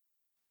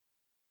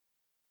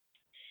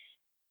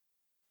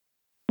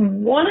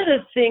 One of the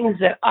things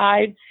that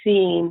I've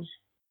seen,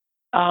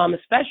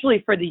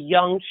 especially for the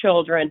young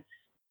children,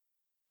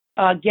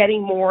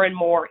 getting more and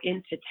more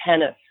into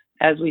tennis,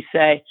 as we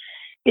say,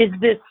 is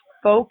this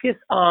focus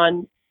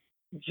on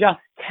just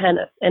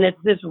tennis. And it's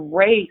this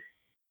race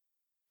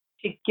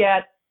to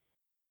get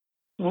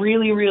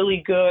really,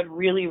 really good,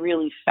 really,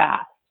 really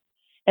fast.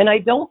 And I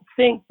don't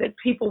think that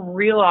people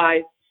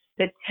realize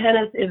that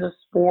tennis is a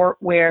sport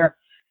where,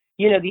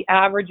 the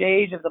average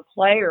age of the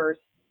players,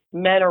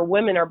 men or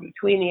women, are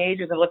between the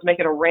ages of, let's make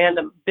it a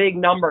random big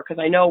number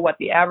because I know what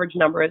the average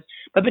number is,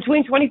 but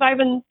between 25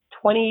 and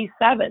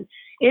 27.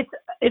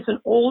 It's an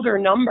older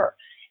number.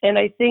 And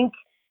I think,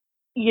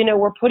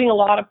 we're putting a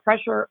lot of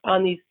pressure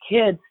on these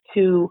kids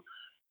to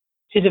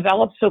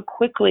develop so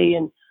quickly,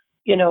 and,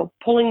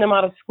 pulling them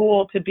out of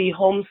school to be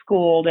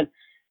homeschooled,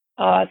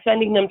 and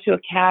sending them to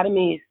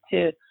academies,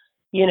 to,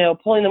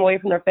 pulling them away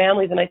from their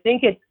families. And I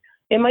think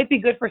it might be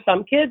good for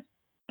some kids,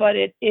 but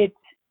it's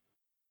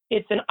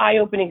an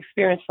eye-opening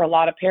experience for a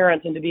lot of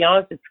parents. And to be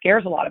honest, it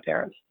scares a lot of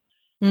parents.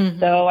 Mm-hmm.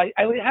 So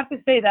I would have to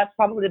say that's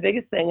probably the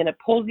biggest thing. And it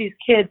pulls these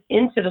kids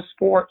into the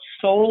sport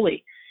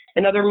solely.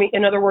 In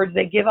other words,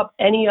 they give up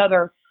any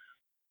other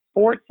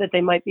sports that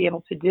they might be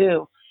able to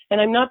do.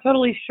 And I'm not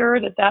totally sure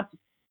that that's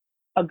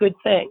a good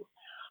thing.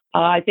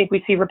 I think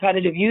we see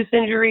repetitive use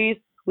injuries.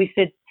 We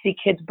see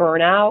kids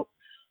burn out.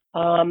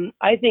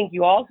 I think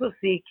you also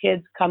see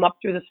kids come up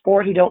through the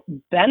sport who don't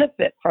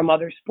benefit from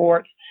other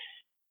sports.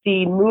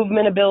 The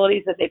movement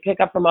abilities that they pick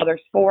up from other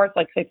sports,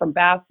 like say from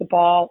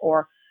basketball,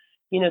 or,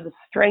 the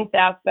strength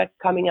aspect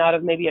coming out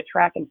of maybe a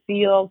track and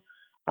field,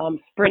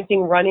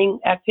 sprinting, running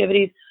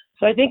activities.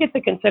 So I think it's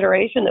a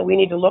consideration that we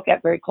need to look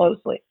at very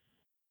closely.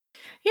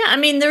 Yeah, I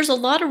mean, there's a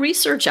lot of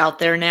research out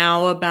there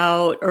now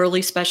about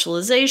early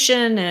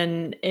specialization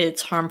and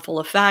its harmful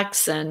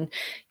effects. And,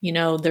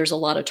 there's a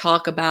lot of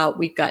talk about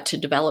we've got to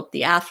develop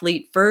the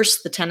athlete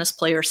first, the tennis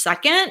player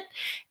second.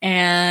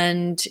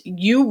 And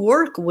you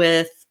work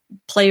with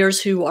players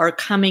who are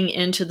coming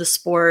into the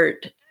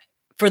sport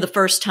for the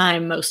first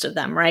time, most of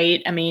them,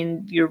 right? I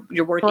mean,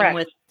 you're working Correct.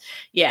 with,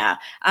 yeah.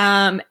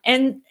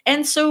 And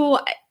so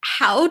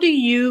how do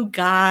you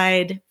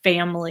guide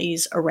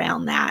families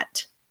around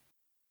that?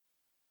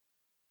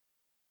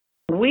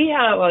 We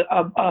have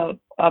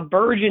a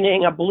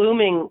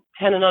blooming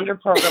 10 and under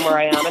program where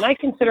I am, and I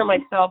consider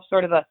myself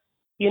sort of a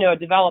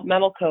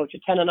developmental coach, a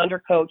 10 and under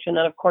coach. And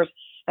then of course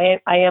I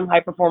am high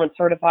performance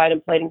certified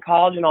and played in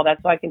college and all that,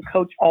 so I can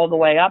coach all the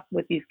way up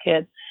with these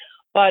kids.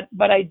 But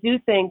I do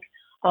think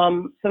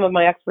some of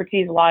my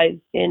expertise lies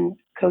in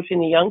coaching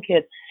the young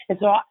kids. And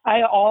so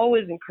I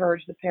always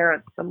encourage the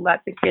parents to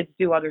let the kids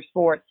do other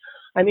sports.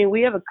 I mean,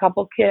 we have a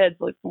couple kids,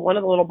 like one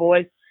of the little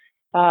boys,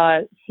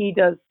 he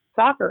does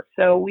soccer,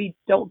 so we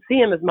don't see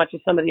him as much as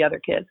some of the other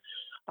kids.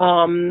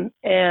 And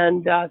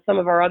some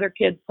of our other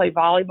kids play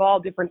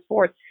volleyball, different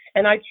sports.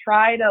 And I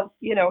try to,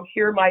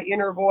 hear my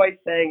inner voice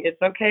saying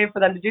it's okay for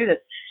them to do this.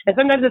 And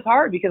sometimes it's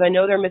hard because I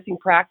know they're missing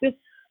practice,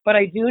 but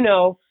I do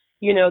know,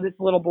 this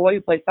little boy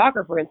who plays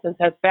soccer, for instance,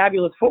 has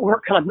fabulous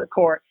footwork on the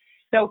court.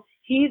 So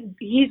he's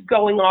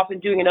going off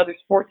and doing another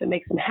sport that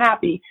makes him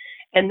happy.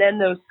 And then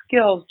those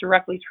skills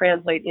directly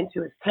translate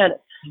into his tennis.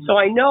 Mm-hmm. So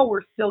I know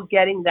we're still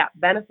getting that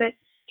benefit.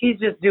 He's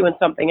just doing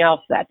something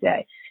else that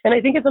day. And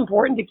I think it's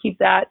important to keep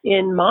that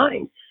in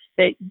mind,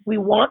 that we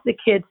want the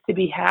kids to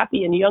be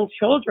happy, and young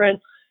children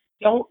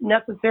don't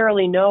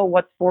necessarily know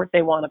what sport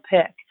they want to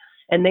pick.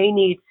 And they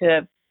need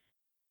to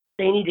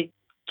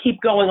keep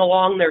going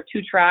along their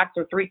 2 tracks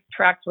or 3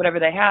 tracks, whatever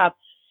they have.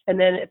 And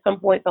then at some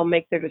point they'll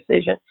make their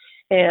decision.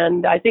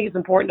 And I think it's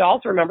important to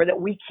also remember that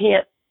we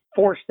can't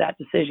force that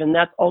decision.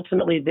 That's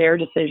ultimately their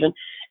decision,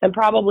 and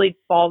probably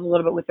falls a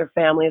little bit with their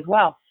family as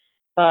well.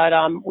 But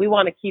we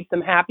want to keep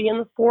them happy in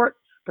the sport,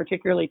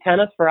 particularly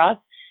tennis for us.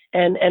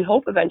 and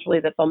hope eventually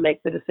that they'll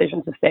make the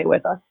decision to stay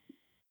with us.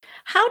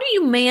 How do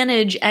you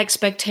manage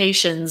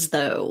expectations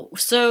though?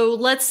 So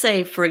let's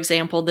say, for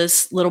example,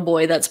 this little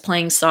boy that's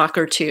playing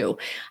soccer too.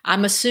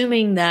 I'm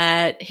assuming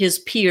that his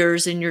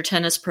peers in your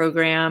tennis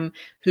program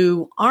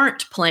who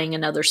aren't playing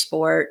another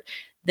sport,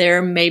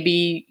 they're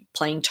maybe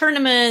playing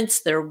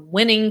tournaments, they're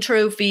winning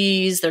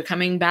trophies, they're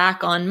coming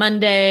back on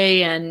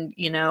Monday and,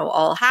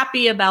 all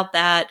happy about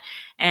that.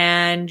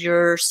 And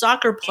your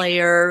soccer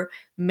player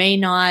may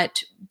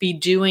not be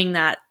doing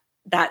that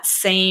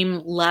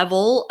same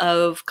level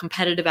of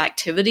competitive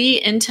activity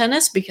in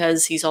tennis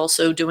because he's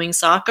also doing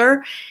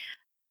soccer.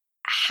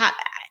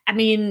 I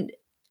mean,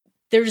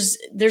 there's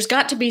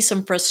got to be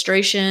some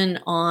frustration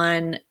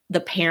on the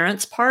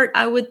parents' part,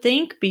 I would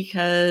think,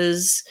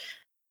 because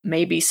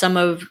maybe some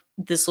of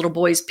this little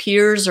boy's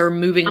peers are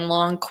moving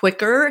along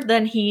quicker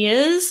than he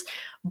is.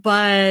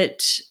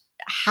 But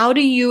how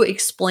do you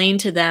explain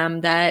to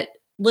them that,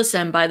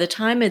 listen, by the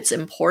time it's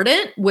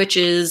important, which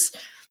is,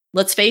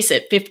 let's face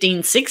it,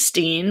 15,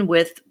 16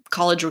 with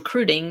college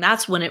recruiting,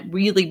 that's when it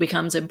really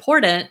becomes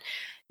important.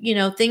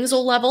 Things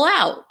will level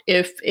out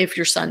if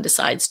your son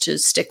decides to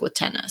stick with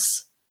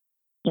tennis.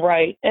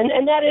 Right.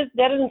 And that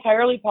is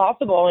entirely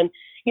possible. And,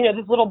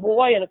 this little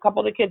boy and a couple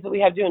of the kids that we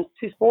have doing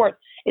two sports,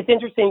 it's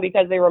interesting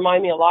because they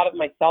remind me a lot of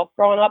myself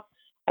growing up.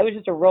 I was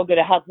just a real good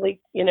athlete,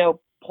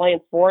 playing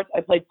sports.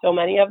 I played so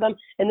many of them.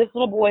 And this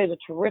little boy is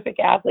a terrific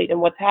athlete. And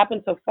what's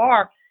happened so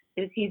far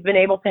is he's been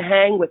able to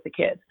hang with the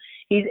kids.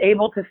 He's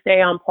able to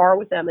stay on par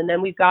with them. And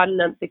then we've gotten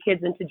the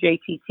kids into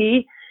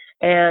JTT.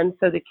 And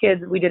so the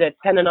kids, we did a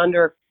 10 and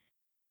under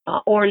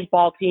orange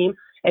ball team,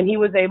 and he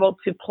was able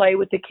to play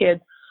with the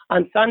kids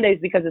on Sundays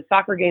because the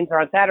soccer games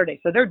are on Saturday.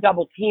 So they're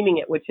double teaming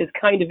it, which is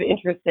kind of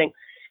interesting.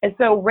 And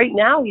so right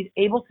now he's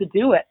able to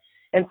do it.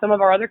 And some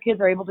of our other kids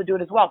are able to do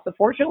it as well. So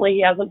fortunately,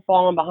 he hasn't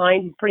fallen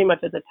behind. He's pretty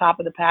much at the top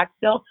of the pack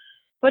still.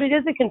 But it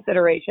is a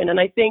consideration. And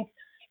I think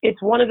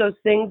it's one of those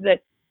things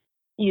that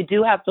you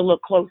do have to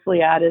look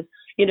closely at is,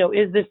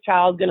 is this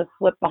child going to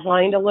slip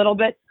behind a little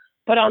bit?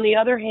 But on the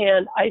other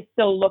hand, I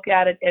still look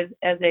at it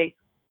as a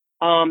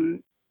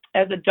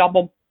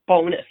double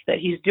bonus that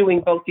he's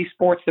doing both these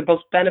sports. They're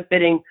both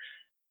benefiting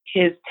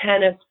his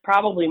tennis,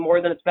 probably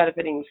more than it's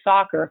benefiting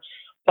soccer,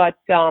 but,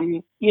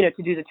 to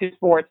do the two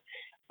sports.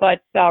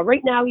 But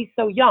right now he's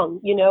so young,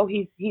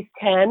 he's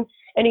 10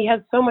 and he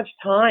has so much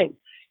time.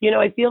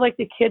 I feel like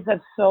the kids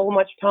have so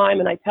much time,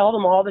 and I tell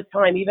them all the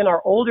time, even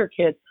our older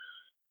kids,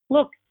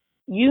 look,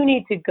 you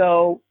need to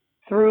go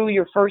through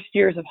your first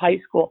years of high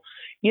school.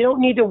 You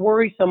don't need to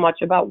worry so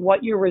much about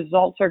what your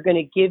results are going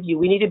to give you.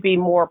 We need to be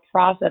more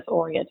process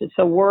oriented.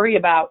 So worry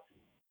about,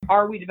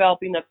 are we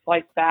developing that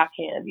slice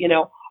backhand?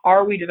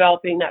 Are we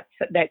developing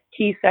that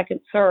key second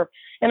serve?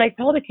 And I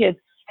tell the kids,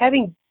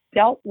 having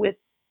dealt with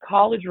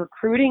college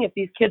recruiting, if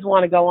these kids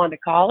want to go on to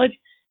college,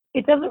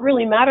 it doesn't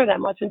really matter that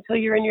much until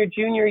you're in your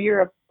junior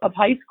year of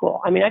high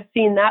school. I mean, I've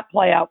seen that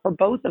play out for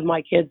both of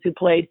my kids who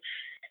played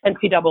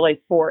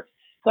NCAA sports.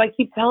 So I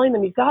keep telling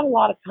them, you've got a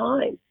lot of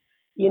time,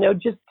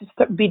 just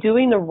to be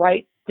doing the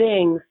right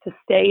things to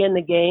stay in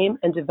the game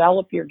and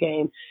develop your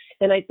game.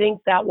 And I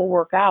think that will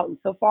work out. And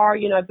so far,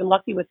 I've been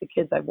lucky with the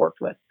kids I've worked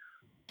with.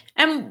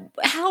 And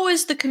how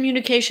is the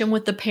communication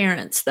with the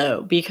parents,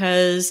 though?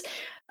 Because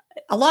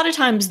a lot of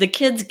times the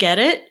kids get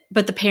it,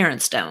 but the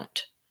parents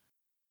don't.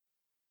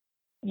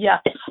 Yeah.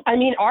 I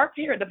mean,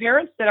 the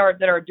parents that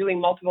are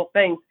doing multiple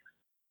things,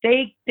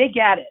 they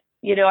get it.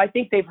 I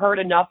think they've heard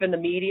enough in the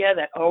media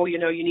that,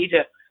 you need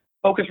to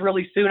focus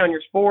really soon on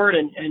your sport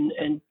and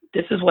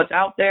this is what's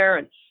out there,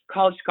 and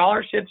college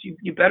scholarships,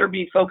 you better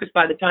be focused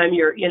by the time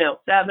you're,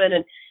 7.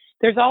 And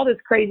there's all this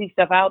crazy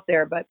stuff out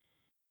there. But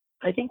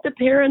I think the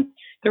parents,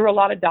 there were a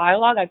lot of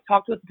dialogue. I've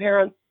talked with the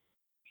parents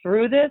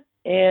through this,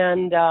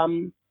 and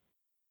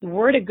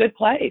we're at a good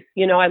place.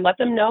 I let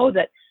them know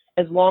that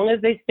as long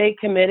as they stay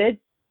committed,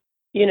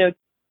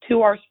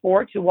 to our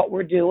sport, to what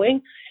we're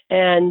doing,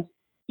 and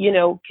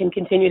can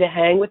continue to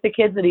hang with the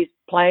kids that he's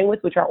playing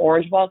with, which are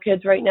orange ball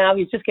kids right now.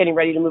 He's just getting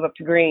ready to move up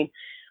to green.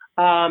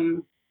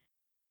 We're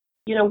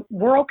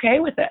okay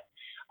with it.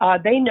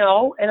 They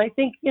know. And I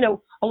think,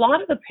 a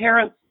lot of the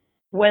parents,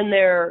 when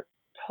they're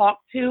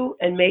talked to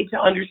and made to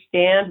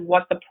understand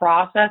what the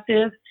process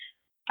is,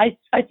 I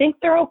think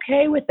they're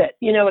okay with it.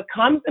 It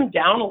calms them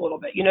down a little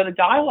bit. The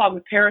dialogue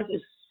with parents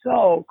is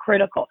so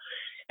critical.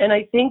 And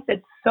I think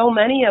that so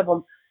many of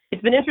them,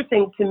 it's been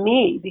interesting to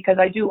me because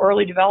I do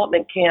early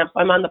development camps.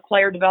 I'm on the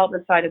player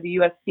development side of the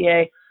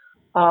USTA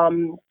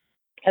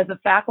as a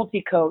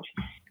faculty coach.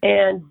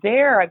 And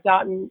there I've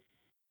gotten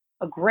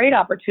a great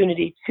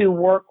opportunity to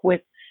work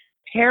with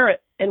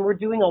parents. And we're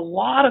doing a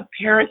lot of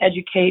parent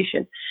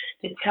education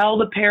to tell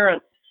the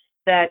parents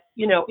that,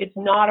 it's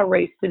not a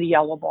race to the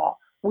yellow ball.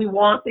 We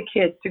want the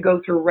kids to go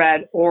through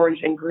red, orange,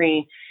 and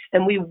green.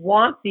 And we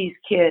want these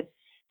kids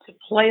to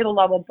play the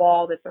level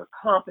ball that they're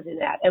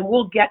competent at, and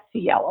we'll get to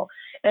yellow.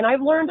 And I've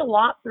learned a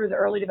lot through the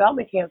early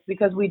development camps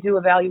because we do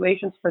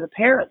evaluations for the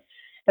parents,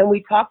 and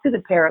we talk to the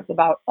parents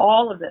about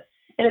all of this.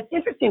 And it's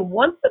interesting,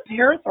 once the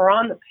parents are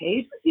on the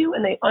page with you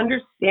and they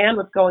understand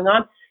what's going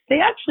on, they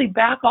actually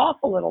back off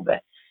a little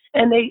bit,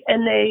 and they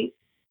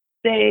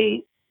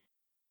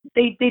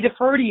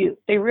defer to you.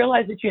 They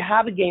realize that you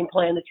have a game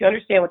plan, that you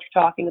understand what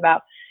you're talking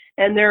about,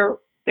 and they're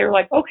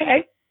like,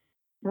 okay,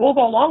 we'll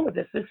go along with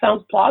this. This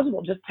sounds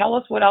plausible. Just tell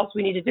us what else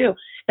we need to do.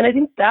 And I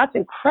think that's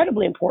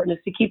incredibly important,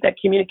 is to keep that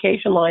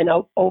communication line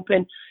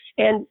open,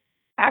 and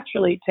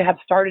actually to have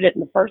started it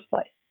in the first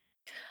place.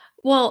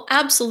 Well,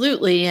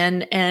 absolutely.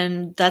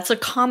 And that's a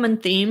common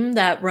theme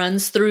that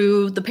runs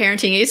through the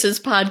Parenting Aces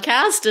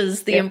podcast,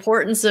 is the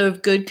importance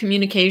of good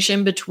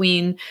communication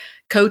between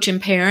coach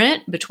and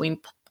parent, between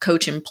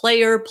coach and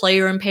player,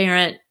 player and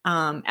parent,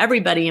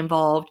 everybody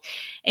involved.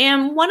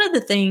 And one of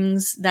the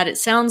things that it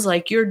sounds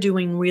like you're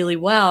doing really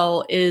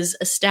well is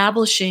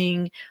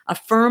establishing a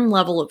firm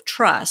level of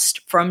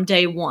trust from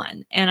day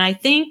one. And I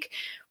think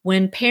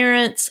when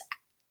parents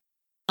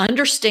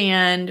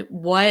understand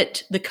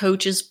what the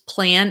coach's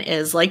plan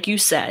is, like you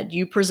said,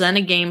 you present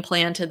a game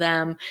plan to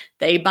them,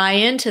 they buy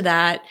into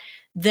that,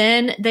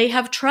 then they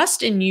have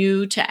trust in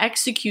you to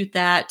execute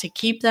that, to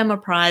keep them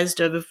apprised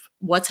of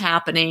what's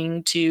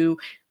happening, to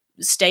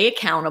stay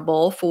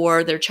accountable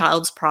for their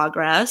child's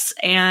progress.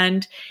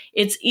 And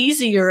it's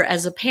easier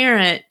as a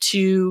parent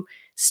to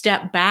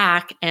step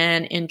back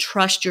and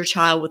entrust your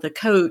child with a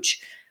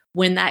coach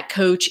when that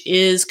coach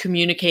is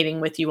communicating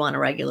with you on a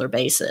regular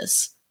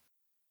basis.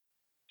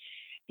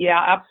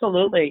 Yeah,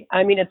 absolutely.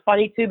 I mean, it's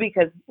funny too,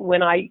 because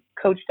when I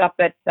coached up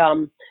at,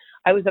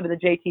 I was up at the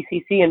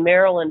JTCC in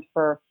Maryland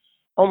for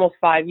almost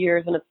 5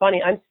 years. And it's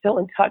funny, I'm still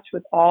in touch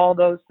with all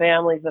those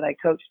families that I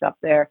coached up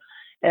there.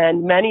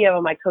 And many of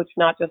them I coached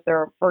not just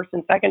their first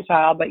and second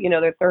child, but,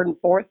 their third and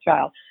fourth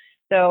child.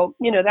 So,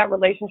 that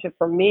relationship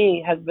for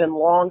me has been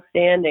long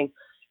standing,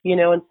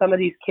 and some of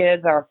these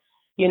kids are,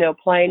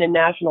 playing in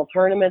national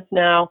tournaments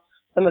now.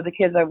 Some of the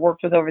kids I've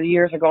worked with over the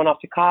years are going off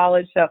to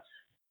college. So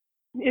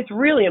it's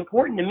really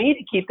important to me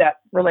to keep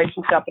that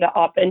relationship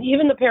up. And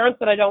even the parents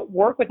that I don't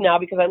work with now,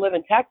 because I live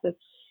in Texas,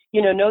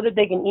 know that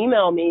they can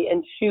email me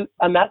and shoot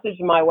a message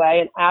my way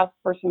and ask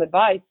for some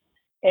advice.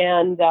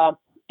 And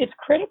it's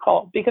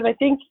critical, because I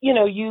think,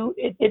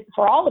 it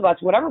for all of us,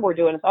 whatever we're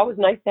doing, it's always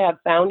nice to have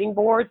sounding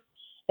boards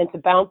and to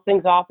bounce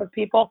things off of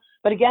people.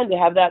 But again, to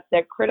have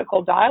that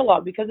critical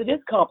dialogue, because it is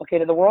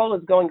complicated. The world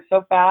is going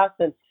so fast,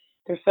 and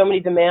there's so many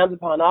demands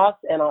upon us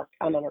and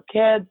on our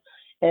kids.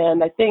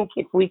 And I think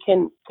if we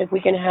can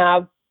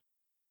have,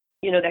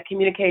 that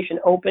communication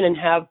open and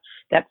have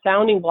that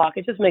sounding block,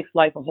 it just makes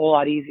life a whole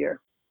lot easier.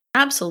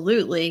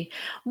 Absolutely.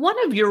 One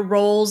of your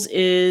roles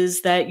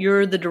is that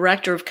you're the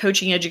director of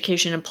coaching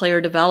education and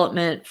player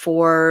development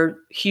for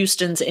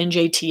Houston's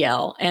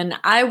NJTL. And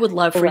I would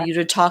love for you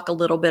to talk a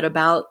little bit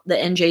about the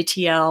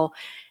NJTL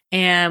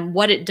and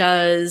what it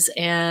does,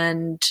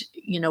 and,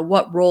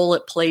 what role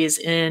it plays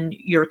in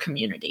your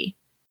community.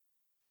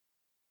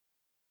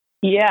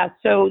 Yeah,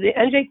 so the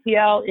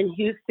NJTL in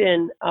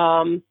Houston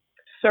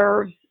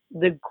serves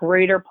the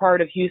greater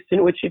part of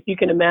Houston, which, if you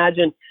can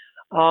imagine,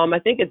 I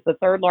think it's the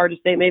third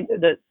largest state, maybe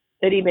the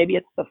city, maybe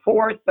it's the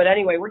fourth. But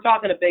anyway, we're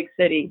talking a big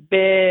city,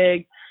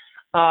 big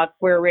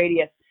square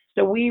radius.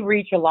 So we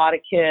reach a lot of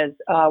kids.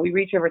 We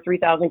reach over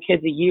 3,000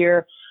 kids a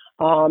year.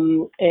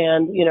 And,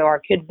 our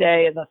Kids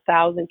Day is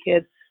 1,000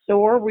 kids. So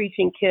we're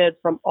reaching kids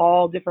from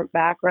all different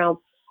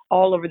backgrounds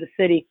all over the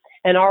city.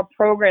 And our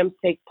programs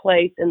take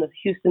place in the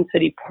Houston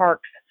City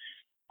Parks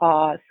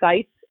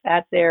sites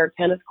at their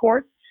tennis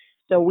courts.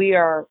 So we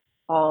are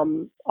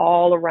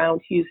all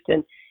around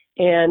Houston.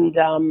 And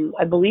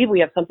I believe we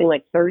have something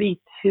like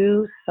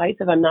 32 sites,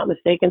 if I'm not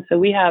mistaken. So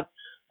we have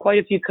quite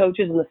a few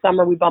coaches. In the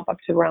summer, we bump up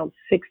to around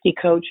 60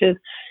 coaches.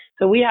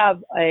 So we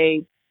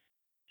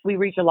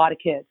reach a lot of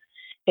kids.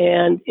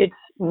 And it's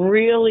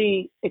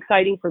really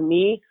exciting for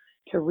me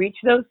to reach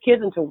those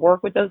kids and to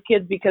work with those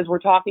kids, because we're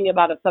talking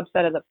about a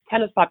subset of the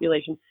tennis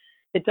population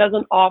that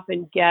doesn't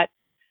often get,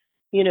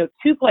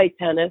 to play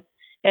tennis.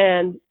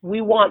 And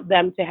we want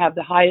them to have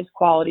the highest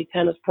quality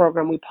tennis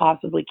program we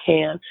possibly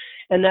can.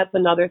 And that's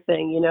another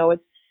thing,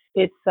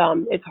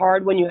 it's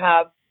hard when you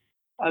have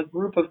a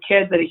group of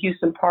kids at a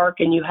Houston Park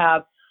and you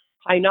have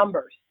high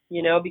numbers,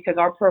 because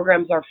our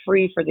programs are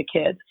free for the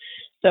kids.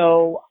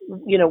 So,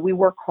 we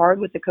work hard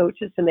with the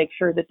coaches to make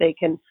sure that they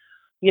can,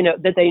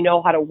 that they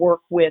know how to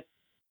work with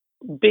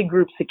big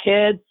groups of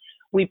kids.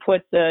 We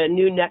put the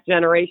new Next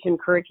Generation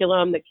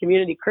curriculum, the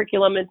community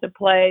curriculum, into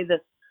play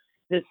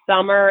this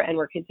summer, and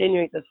we're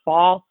continuing this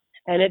fall.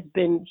 And it's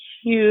been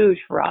huge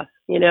for us.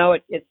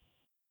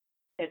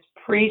 It's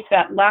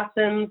preset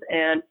lessons,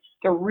 and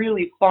they're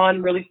really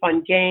fun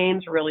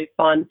games, really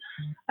fun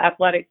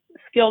athletic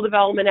skill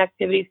development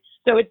activities.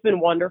 So it's been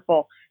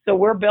wonderful. So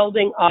we're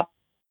building up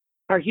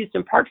our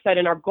Houston Park site,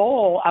 and our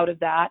goal out of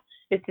that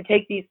is to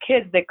take these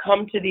kids that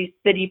come to these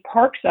city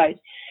park sites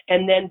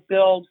and then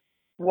build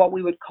what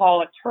we would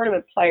call a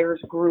tournament players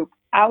group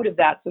out of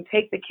that. So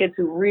take the kids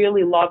who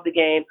really love the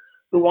game,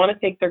 who want to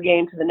take their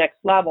game to the next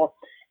level,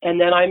 and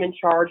then I'm in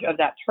charge of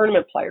that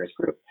tournament players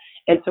group.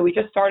 And so we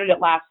just started it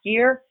last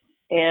year,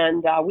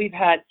 and we've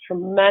had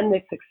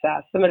tremendous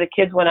success. Some of the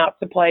kids went out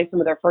to play some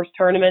of their first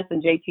tournaments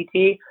in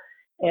JTT,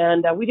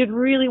 And we did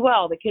really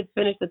well. The kids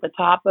finished at the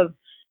top of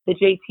the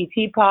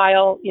JTT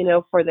pile,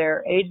 for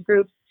their age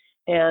groups.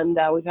 And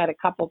we've had a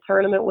couple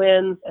tournament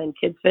wins and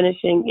kids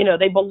finishing,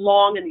 they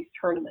belong in these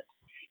tournaments.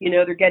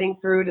 They're getting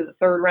through to the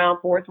third round,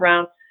 fourth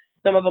round.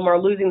 Some of them are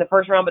losing the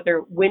first round, but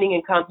they're winning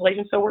in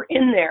consolation. So we're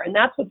in there. And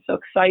that's what's so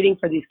exciting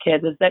for these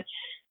kids, is that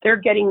they're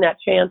getting that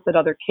chance that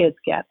other kids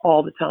get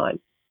all the time.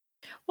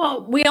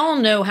 Well, we all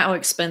know how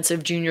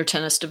expensive junior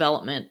tennis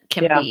development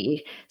can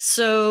be.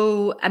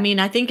 So,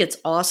 I think it's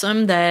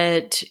awesome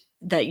that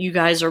you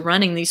guys are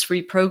running these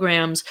free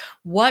programs.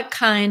 What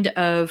kind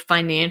of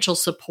financial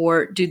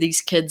support do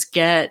these kids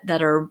get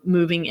that are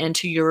moving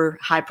into your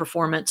high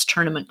performance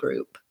tournament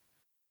group?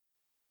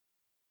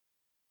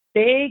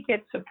 They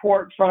get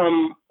support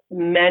from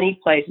many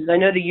places. I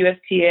know the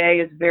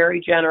USTA is very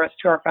generous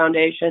to our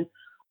foundation.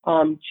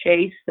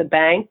 Chase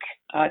Bank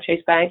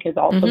has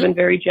also been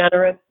very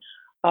generous.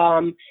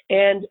 And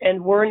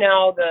we're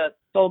now the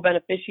sole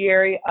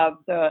beneficiary of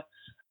the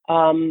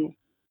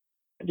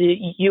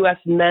U.S.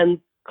 Men's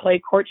Clay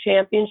Court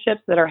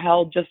Championships that are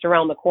held just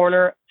around the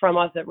corner from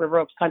us at River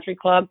Oaks Country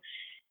Club.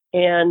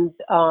 And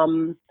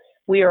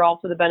we are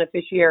also the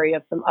beneficiary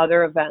of some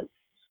other events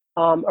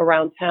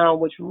around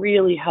town, which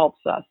really helps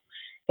us.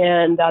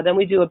 And then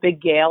we do a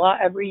big gala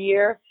every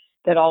year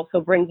that also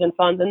brings in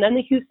funds. And then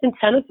the Houston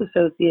Tennis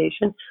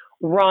Association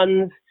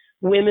runs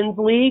women's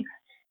leagues,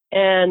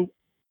 and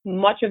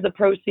much of the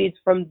proceeds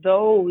from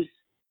those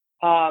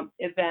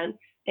events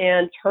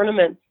and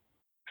tournaments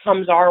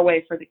comes our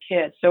way for the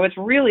kids. So it's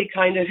really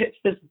it's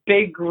this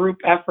big group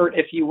effort,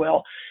 if you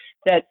will,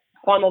 that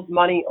funnels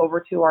money over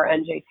to our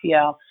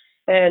NJTL.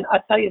 And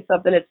I'll tell you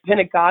something, it's been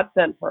a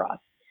godsend for us.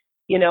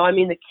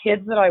 The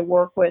kids that I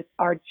work with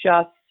are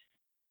just,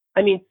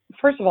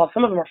 first of all,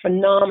 some of them are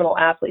phenomenal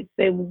athletes.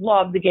 They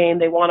love the game.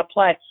 They want to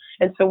play.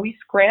 And so we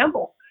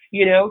scramble,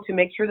 to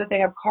make sure that they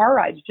have car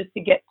rides just to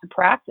get to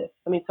practice.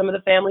 Some of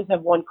the families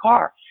have one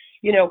car,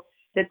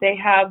 that they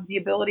have the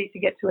ability to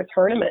get to a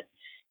tournament.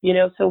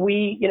 So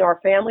we, our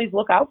families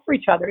look out for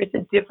each other. It's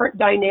a different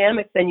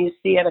dynamic than you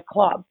see at a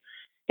club.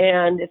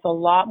 And it's a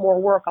lot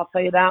more work, I'll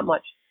tell you that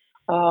much.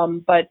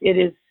 But it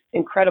is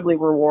incredibly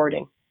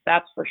rewarding.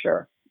 That's for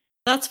sure.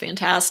 That's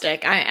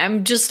fantastic.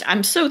 I'm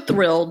so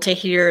thrilled to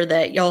hear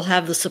that y'all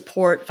have the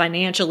support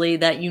financially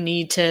that you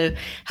need to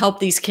help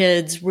these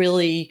kids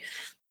really,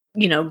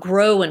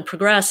 grow and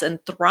progress and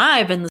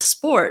thrive in the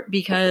sport.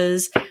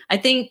 Because I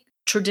think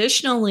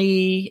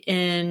traditionally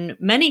in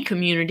many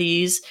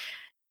communities,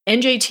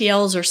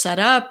 NJTLs are set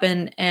up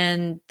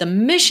and the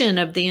mission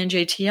of the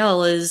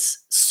NJTL is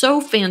so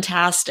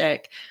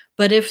fantastic.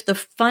 But if the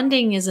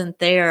funding isn't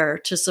there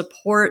to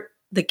support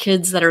the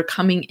kids that are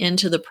coming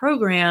into the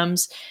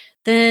programs,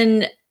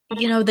 then,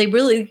 they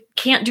really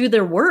can't do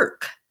their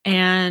work.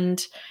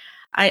 And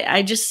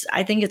I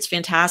think it's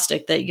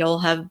fantastic that you'll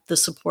have the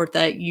support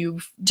that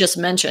you've just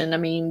mentioned.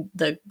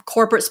 The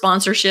corporate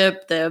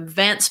sponsorship, the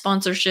event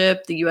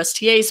sponsorship, the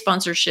USTA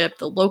sponsorship,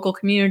 the local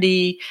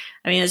community.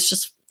 It's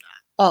just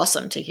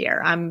awesome to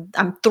hear. I'm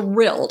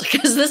thrilled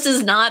because this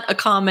is not a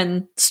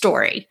common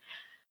story.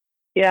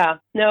 Yeah,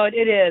 no, it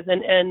is.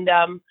 And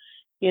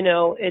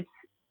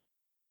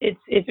it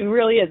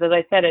really is. As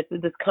I said, it's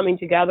this coming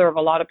together of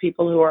a lot of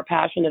people who are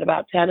passionate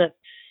about tennis.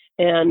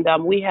 And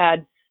we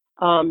had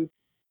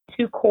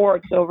 2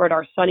 courts over at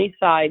our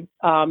Sunnyside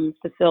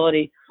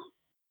facility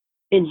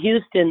in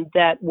Houston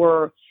that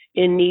were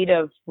in need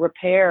of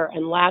repair.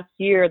 And last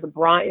year, it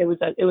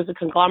was a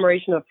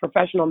conglomeration of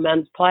professional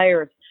men's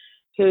players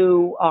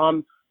who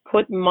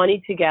put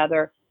money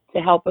together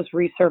to help us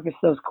resurface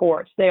those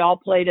courts. They all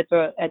played at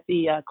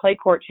the Clay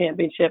Court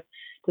Championship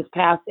this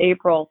past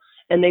April,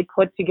 and they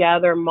put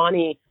together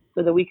money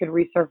so that we could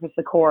resurface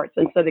the courts.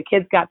 And so the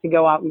kids got to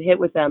go out and hit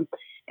with them.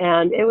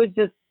 And it was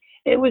just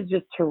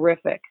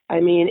terrific.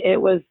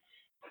 It was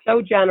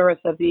so generous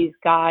of these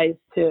guys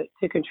to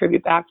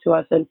contribute back to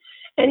us. And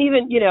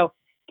even,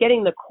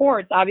 getting the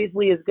courts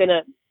obviously is going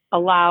to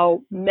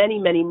allow many,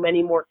 many,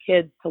 many more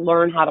kids to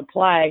learn how to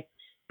play,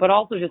 but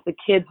also just the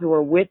kids who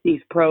are with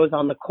these pros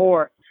on the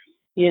court,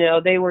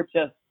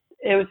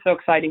 it was so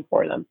exciting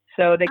for them.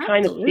 So they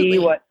kind of see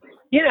what,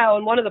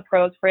 and one of the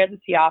pros, Francis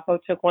Tiafo,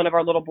 took one of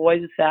our little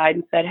boys aside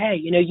and said, hey,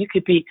 you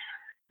could be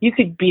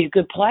a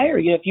good player,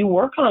 if you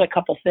work on a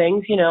couple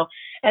things,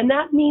 and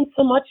that means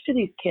so much to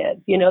these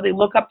kids. They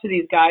look up to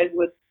these guys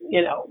with,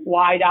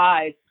 wide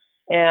eyes.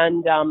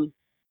 And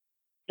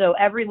so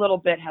every little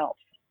bit helps.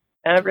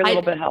 Every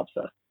little bit helps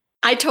us.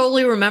 I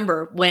totally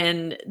remember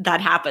when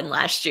that happened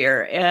last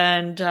year,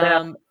 and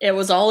it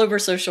was all over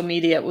social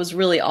media. It was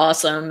really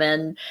awesome.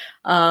 And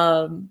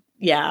some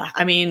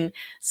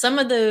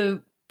of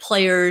the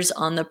players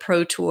on the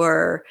Pro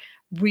Tour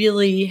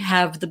really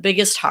have the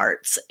biggest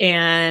hearts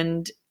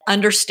and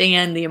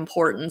understand the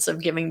importance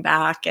of giving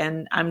back.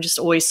 And I'm just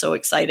always so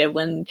excited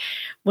when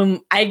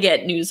I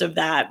get news of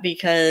that,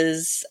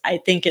 because I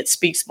think it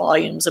speaks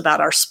volumes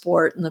about our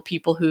sport and the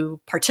people who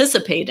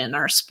participate in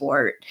our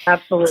sport.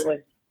 Absolutely.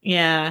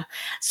 Yeah.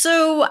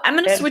 So I'm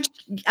going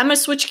to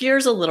switch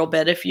gears a little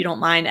bit, if you don't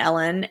mind,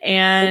 Ellen.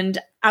 And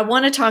I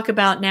want to talk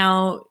about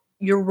now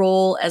your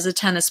role as a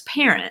tennis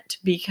parent,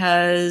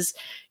 because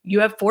you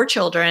have 4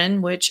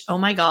 children, which, oh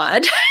my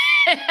God.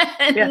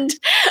 And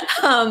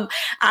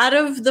out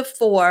of the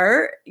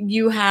 4,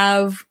 you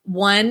have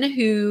one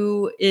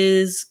who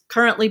is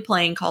currently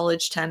playing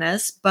college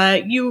tennis,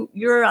 but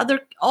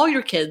all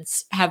your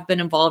kids have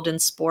been involved in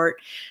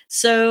sport.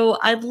 So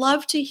I'd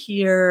love to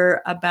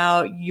hear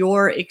about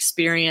your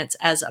experience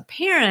as a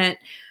parent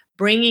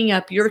bringing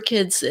up your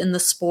kids in the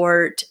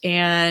sport,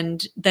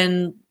 and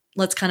then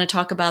let's kind of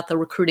talk about the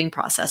recruiting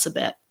process a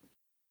bit.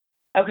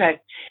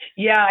 Okay.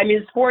 Yeah, I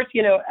mean, sports,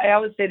 I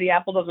always say the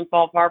apple doesn't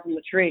fall far from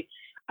the tree.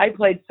 I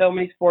played so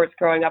many sports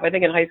growing up. I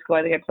think in high school,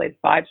 I played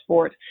 5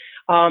 sports.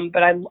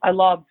 But I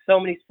loved so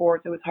many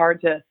sports. It was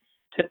hard to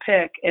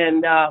pick.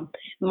 And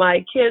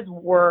my kids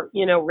were,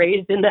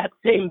 raised in that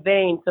same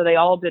vein. So they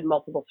all did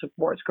multiple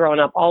sports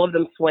growing up. All of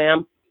them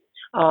swam.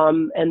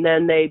 And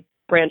then they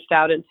branched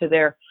out into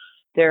their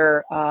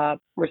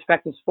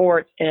respective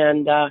sports.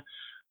 And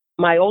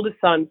my oldest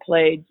son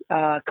played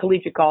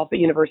collegiate golf at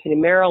University of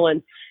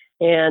Maryland.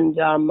 And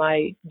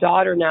my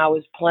daughter now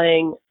is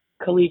playing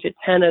collegiate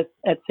tennis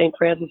at St.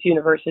 Francis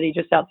University,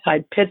 just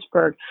outside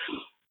Pittsburgh.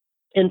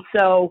 And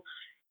so,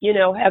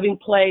 having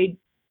played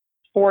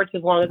sports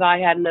as long as I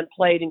had and then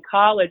played in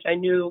college, I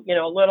knew,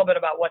 a little bit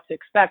about what to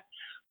expect.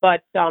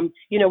 But,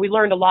 we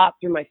learned a lot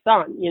through my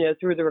son,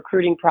 through the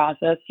recruiting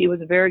process. He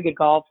was a very good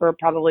golfer,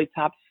 probably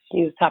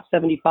he was top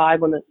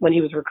 75 when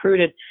he was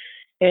recruited.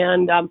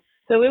 And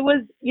so it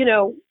was,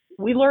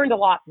 we learned a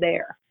lot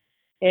there.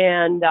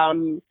 And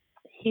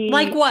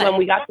like what? When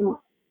we got to,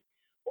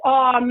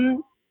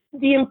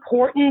 the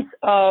importance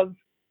of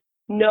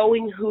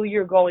knowing who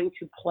you're going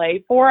to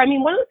play for. I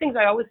mean, one of the things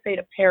I always say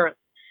to parents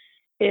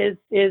is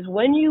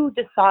when you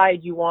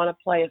decide you want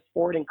to play a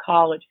sport in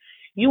college,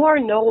 you are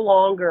no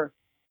longer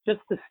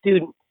just a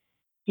student.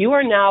 You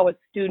are now a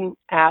student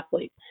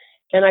athlete.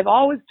 And I've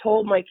always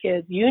told my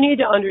kids, you need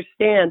to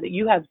understand that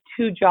you have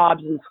 2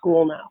 jobs in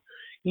school now.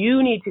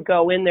 You need to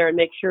go in there and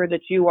make sure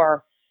that you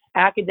are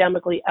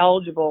academically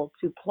eligible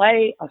to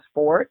play a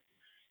sport.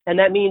 And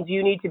that means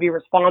you need to be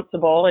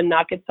responsible and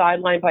not get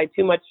sidelined by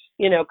too much,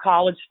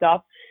 college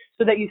stuff,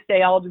 so that you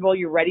stay eligible,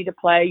 you're ready to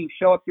play, you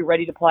show up, you're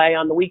ready to play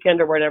on the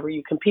weekend or whenever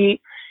you compete,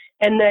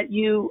 and that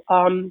you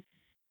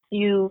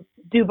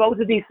do both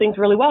of these things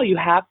really well. You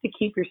have to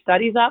keep your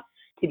studies up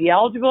to be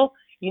eligible.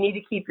 You need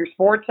to keep your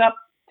sports up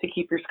to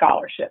keep your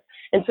scholarship.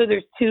 And so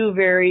there's 2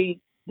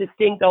 very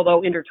distinct,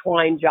 although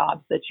intertwined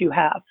jobs that you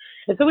have.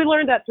 And so we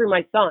learned that through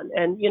my son.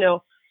 And,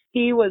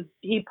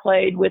 he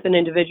played with an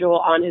individual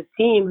on his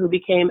team who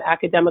became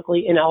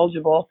academically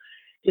ineligible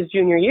his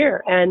junior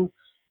year. And,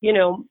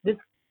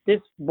 this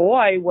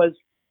boy was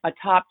a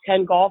top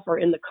 10 golfer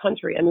in the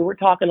country. I mean, we're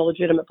talking a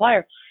legitimate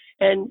player.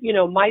 And,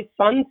 my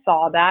son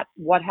saw that,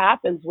 what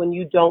happens when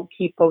you don't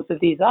keep both of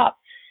these up.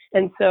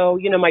 And so,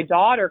 my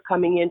daughter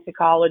coming into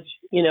college,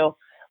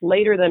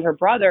 later than her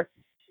brother,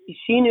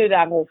 she knew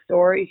that whole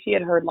story. She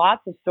had heard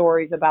lots of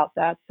stories about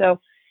that. So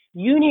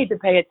you need to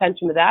pay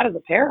attention to that as a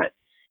parent.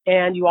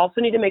 And you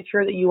also need to make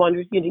sure that you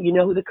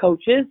know who the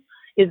coach is.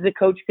 Is the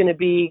coach going to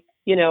be,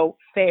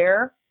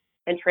 fair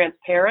and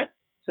transparent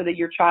so that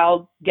your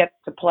child gets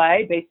to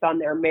play based on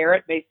their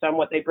merit, based on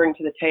what they bring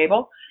to the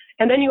table?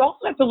 And then you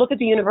also have to look at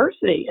the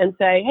university and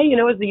say, hey,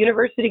 is the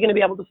university going to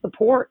be able to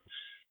support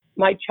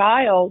my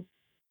child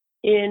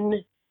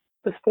in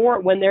the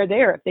sport when they're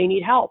there, if they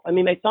need help? I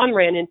mean, my son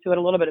ran into it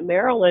a little bit at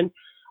Maryland.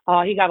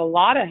 He got a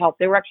lot of help.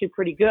 They were actually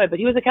pretty good, but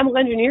he was a chemical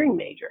engineering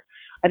major.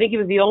 I think he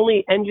was the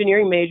only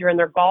engineering major in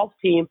their golf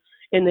team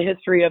in the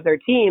history of their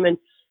team. And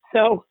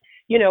so,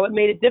 it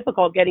made it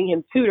difficult getting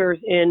him tutors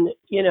in,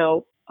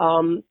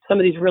 some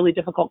of these really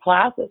difficult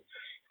classes.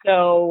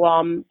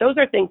 So those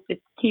are things to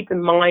keep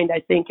in mind, I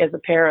think, as a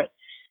parent,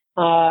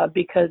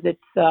 because it's,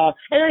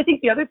 and I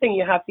think the other thing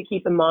you have to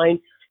keep in mind,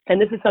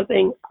 and this is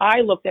something I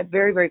looked at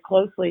very, very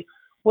closely,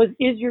 was,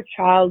 is your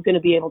child going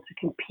to be able to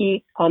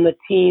compete on the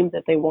team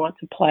that they want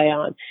to play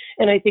on?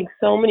 And I think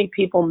so many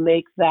people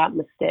make that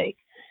mistake,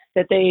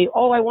 that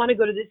I want to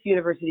go to this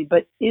university,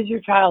 but is your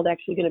child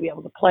actually going to be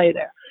able to play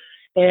there?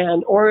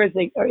 Or is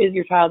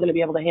your child going to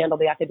be able to handle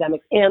the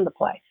academics and the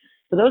play?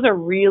 So those are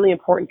really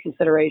important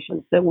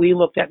considerations that we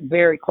looked at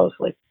very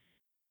closely.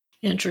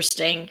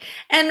 Interesting.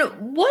 And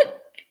what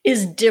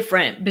is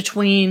different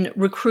between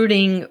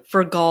recruiting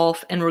for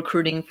golf and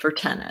recruiting for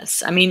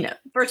tennis? I mean,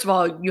 first of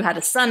all, you had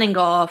a son in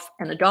golf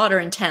and a daughter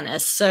in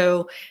tennis,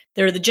 so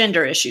there are the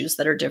gender issues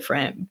that are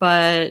different.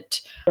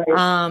 But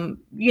right.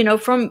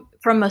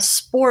 From a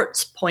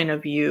sports point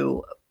of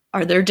view,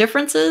 are there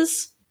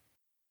differences?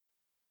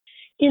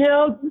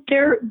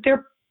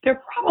 There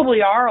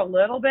probably are a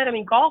little bit. I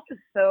mean, golf is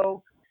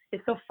so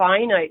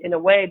finite in a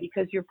way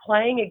because you're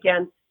playing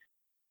against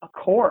a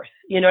course.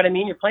 You know what I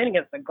mean? You're playing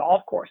against a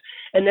golf course.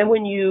 And then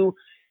when you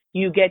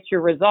get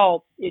your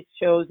results, it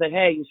shows that,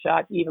 hey, you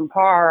shot even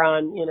par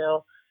on,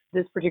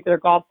 this particular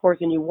golf course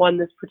and you won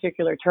this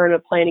particular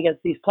tournament playing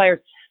against these players.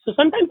 So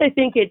sometimes I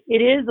think it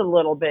is a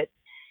little bit,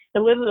 it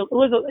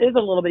is a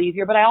little bit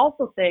easier, but I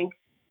also think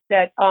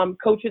that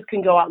coaches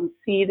can go out and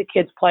see the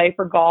kids play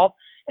for golf,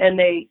 and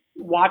they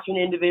watch an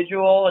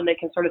individual and they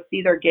can sort of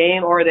see their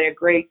game, or they have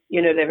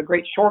they have a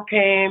great short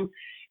game,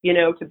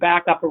 to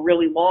back up a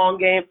really long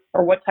game,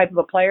 or what type of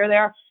a player they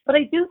are. But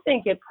I do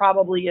think it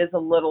probably is a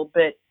little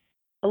bit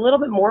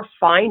more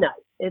finite.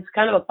 It's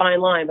kind of a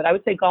fine line, but I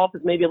would say golf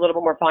is maybe a little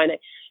bit more finite.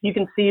 You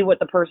can see what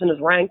the person is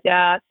ranked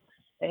at,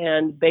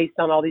 and based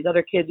on all these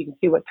other kids, you can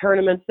see what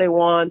tournaments they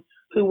won,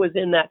 who was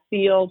in that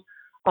field.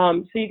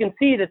 So you can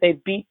see that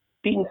they've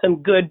beaten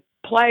some good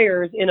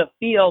players in a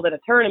field at a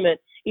tournament,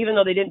 even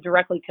though they didn't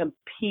directly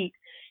compete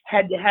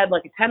head-to-head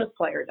like a tennis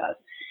player does.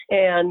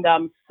 And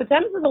so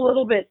tennis is a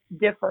little bit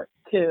different,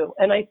 too.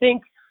 And I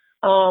think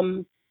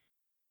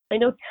I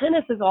know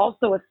tennis is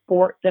also a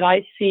sport that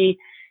I see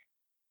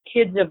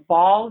kids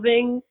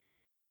evolving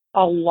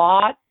a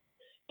lot,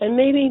 and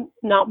maybe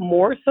not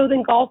more so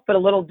than golf, but a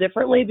little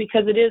differently,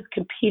 because it is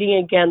competing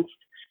against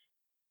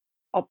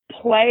a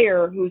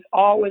player who's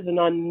always an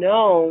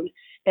unknown.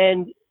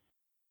 And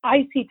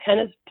I see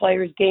tennis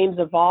players' games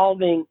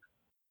evolving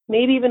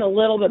maybe even a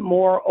little bit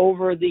more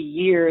over the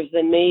years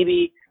than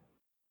maybe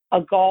a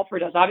golfer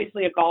does.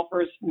 Obviously, a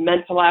golfer's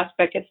mental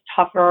aspect gets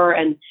tougher,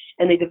 and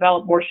they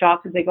develop more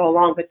shots as they go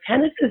along. But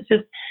tennis is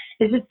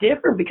just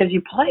different because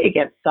you play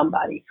against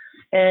somebody,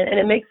 and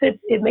it makes it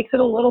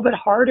a little bit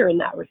harder in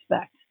that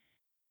respect.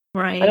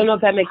 Right. I don't know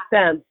if that makes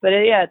sense, but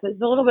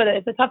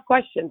it's a tough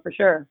question for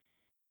sure.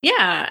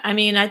 Yeah. I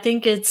mean, I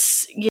think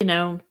it's,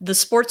 the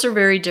sports are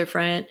very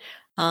different.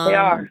 They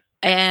are.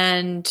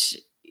 And,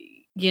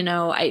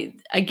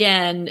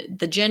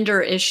 the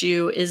gender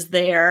issue is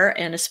there,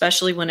 and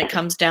especially when it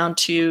comes down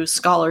to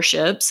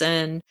scholarships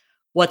and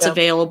what's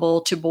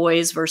available to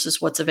boys versus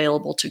what's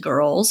available to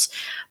girls.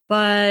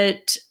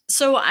 But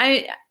so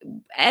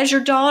as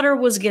your daughter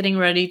was getting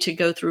ready to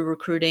go through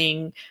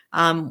recruiting,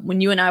 when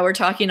you and I were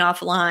talking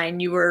offline,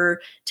 you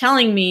were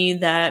telling me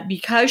that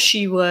because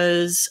she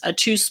was a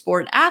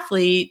 2-sport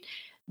athlete,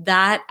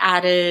 that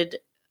added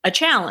a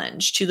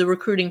challenge to the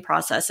recruiting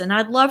process. And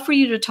I'd love for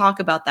you to talk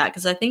about that,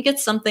 because I think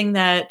it's something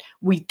that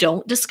we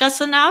don't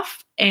discuss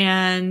enough.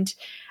 And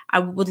I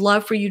would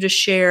love for you to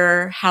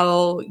share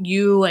how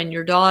you and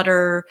your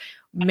daughter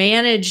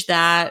managed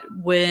that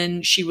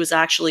when she was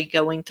actually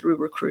going through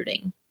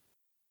recruiting.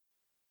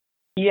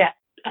 Yeah.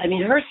 I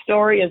mean, her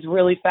story is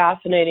really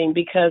fascinating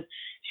because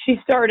she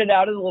started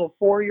out as a little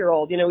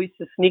 4-year-old. We used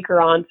to sneak her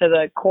onto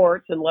the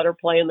courts and let her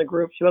play in the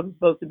group. She wasn't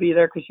supposed to be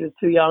there because she was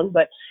too young.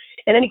 But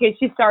in any case,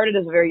 she started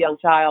as a very young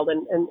child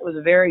and was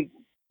a very,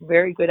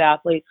 very good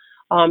athlete.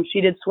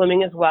 She did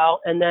swimming as well.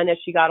 And then as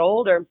she got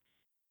older,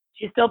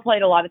 she still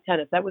played a lot of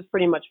tennis. That was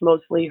pretty much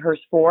mostly her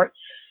sport.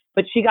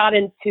 But she got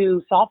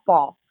into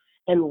softball,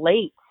 and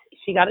late.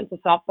 She got into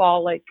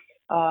softball like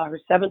her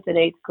 7th and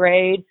 8th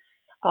grade.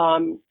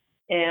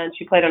 And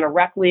she played on a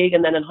rec league.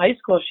 And then in high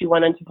school, she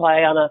went in to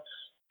play on a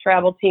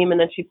travel team,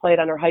 and then she played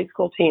on her high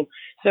school team.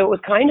 So it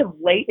was kind of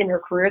late in her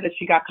career that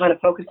she got kind of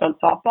focused on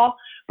softball.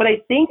 But I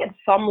think at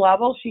some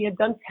level she had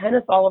done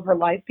tennis all of her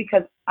life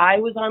because I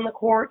was on the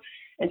court,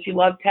 and she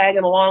loved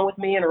tagging along with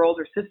me, and her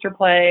older sister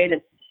played.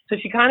 And so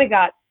she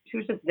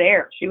was just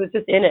there. She was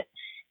just in it.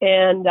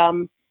 And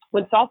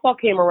when softball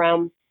came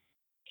around,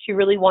 she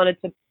really wanted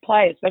to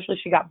play, especially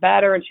she got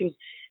better. And she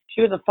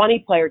was a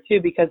funny player too,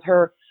 because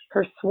her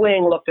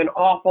swing looked an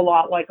awful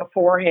lot like a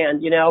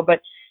forehand, but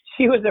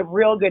she was a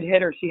real good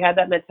hitter. She had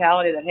that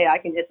mentality that, hey, I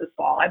can hit this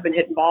ball. I've been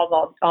hitting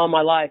balls all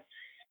my life,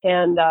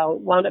 and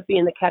wound up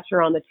being the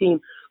catcher on the team.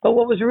 But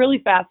what was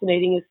really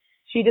fascinating is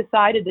she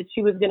decided that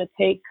she was going to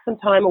take some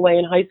time away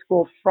in high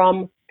school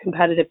from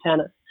competitive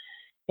tennis.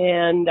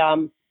 And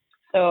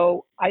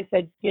so I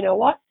said, you know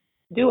what?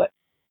 Do it.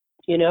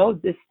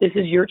 This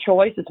is your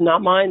choice. It's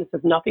not mine. This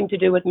has nothing to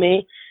do with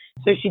me.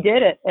 So she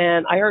did it.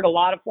 And I heard a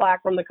lot of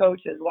flack from the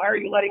coaches. Why are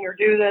you letting her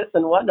do this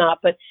and whatnot?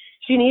 But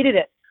she needed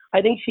it.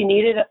 I think she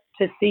needed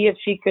to see if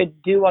she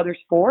could do other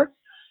sports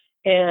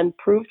and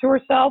prove to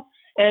herself.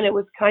 And it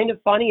was kind of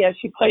funny, as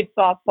she played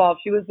softball,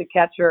 she was the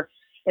catcher,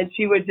 and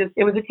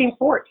it was a team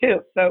sport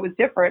too. So it was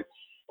different.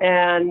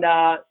 And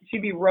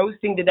she'd be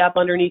roasting to death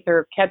underneath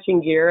her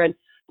catching gear, and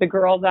the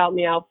girls out in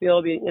the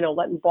outfield be,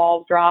 letting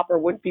balls drop or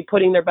wouldn't be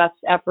putting their best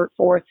effort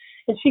forth.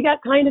 And she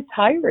got kind of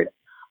tired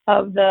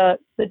of the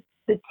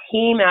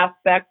team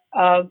aspect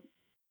of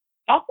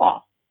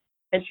softball.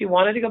 And she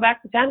wanted to go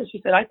back to tennis. She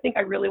said, I think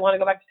I really want to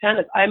go back to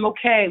tennis. I'm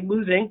okay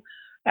losing.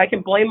 I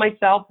can blame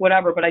myself,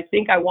 whatever, but I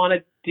think I want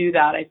to do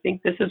that. I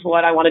think this is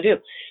what I want to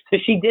do. So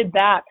she did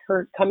that.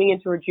 Her coming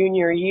into her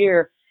junior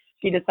year,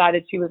 she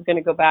decided she was going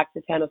to go back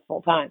to tennis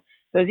full time.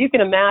 So as you can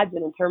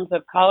imagine, in terms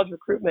of college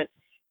recruitment,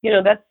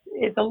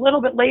 it's a little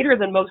bit later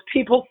than most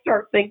people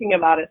start thinking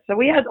about it. So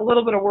we had a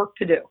little bit of work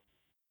to do.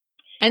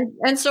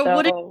 And so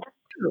what did you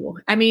do?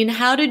 I mean,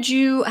 how did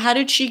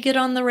she get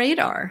on the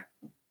radar?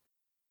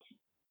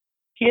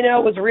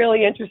 It was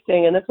really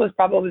interesting, and this was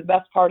probably the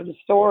best part of the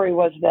story,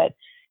 was that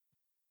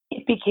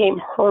it became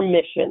her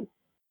mission.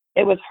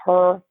 It was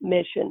her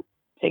mission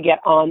to get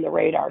on the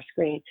radar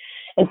screen.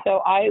 And so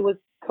I was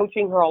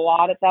coaching her a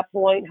lot at that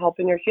point,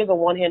 helping her. She has a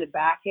one-handed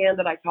backhand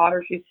that I taught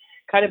her. She's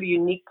kind of a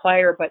unique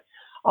player, but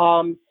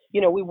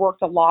we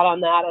worked a lot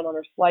on that and on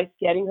her slice,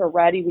 getting her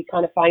ready. We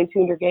kind of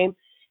fine-tuned her game.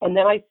 And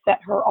then I set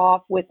her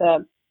off with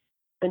an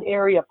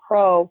area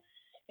pro,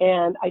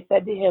 and I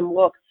said to him,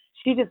 look,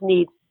 she just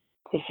needs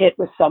to hit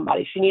with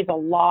somebody. She needs a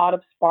lot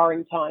of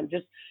sparring time.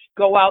 Just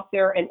go out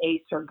there and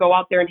ace her. Go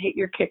out there and hit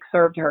your kick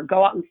serve to her.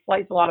 Go out and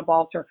slice a lot of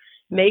balls to her.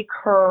 Make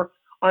her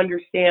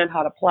understand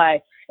how to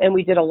play. And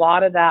we did a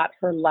lot of that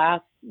her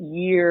last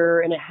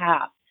year and a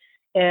half.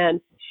 And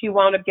she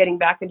wound up getting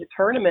back into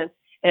tournaments,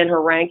 and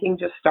her ranking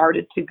just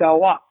started to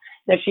go up.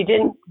 Now, she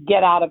didn't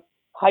get out of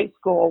high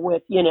school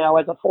with,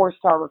 as a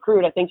 4-star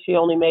recruit. I think she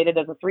only made it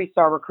as a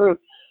 3-star recruit.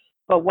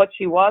 But what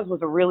she was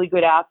a really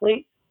good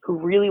athlete who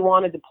really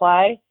wanted to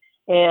play.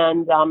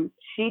 And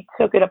she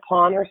took it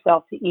upon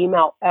herself to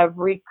email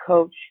every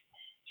coach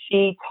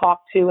she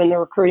talked to in the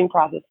recruiting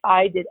process.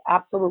 I did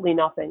absolutely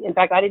nothing. In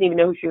fact, I didn't even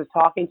know who she was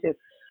talking to.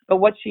 But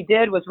what she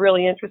did was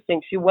really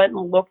interesting. She went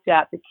and looked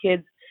at the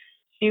kids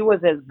she was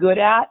as good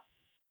at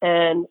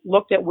and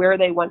looked at where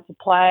they went to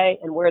play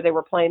and where they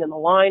were playing in the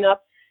lineup.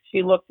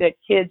 She looked at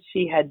kids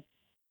she had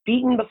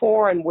beaten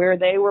before and where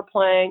they were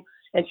playing.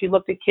 And she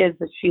looked at kids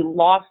that she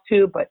lost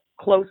to, but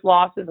close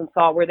losses, and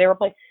saw where they were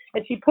playing.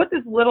 And she put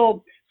this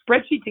little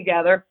spreadsheet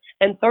together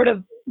and sort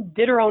of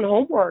did her own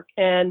homework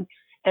and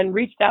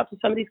reached out to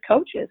some of these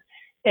coaches.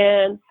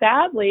 And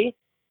sadly,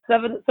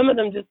 some of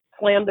them just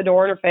slammed the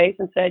door in her face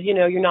and said,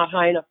 you're not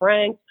high enough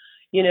ranked.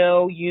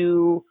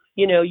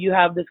 You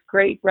have this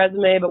great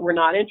resume, but we're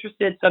not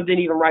interested. Some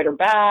didn't even write her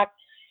back.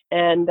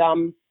 And,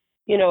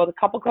 the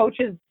couple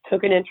coaches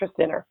took an interest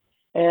in her.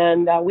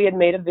 And we had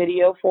made a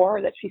video for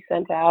her that she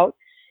sent out.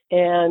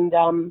 And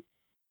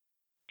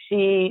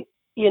she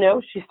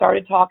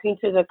started talking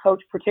to the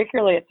coach,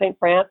 particularly at St.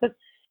 Francis,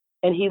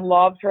 and he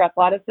loved her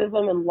athleticism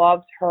and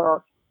loved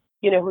her,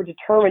 her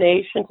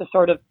determination to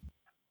sort of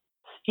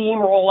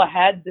steamroll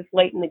ahead this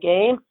late in the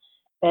game.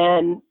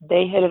 And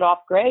they hit it off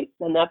great.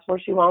 And that's where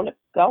she wound up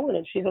going.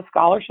 And she's a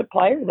scholarship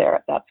player there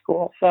at that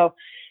school. So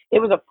it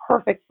was a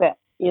perfect fit.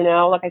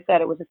 Like I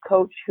said, it was a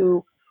coach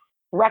who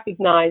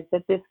recognized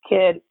that this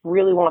kid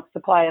really wants to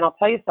play. And I'll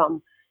tell you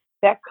something,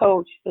 that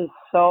coach is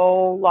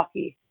so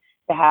lucky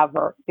to have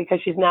her, because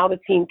she's now the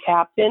team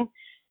captain,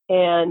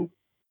 and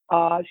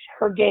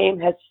her game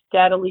has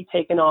steadily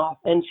taken off.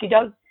 And she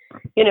does,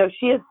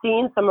 she has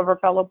seen some of her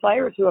fellow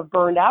players who have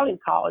burned out in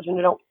college and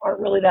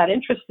aren't really that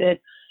interested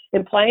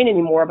in playing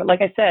anymore. But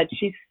like I said,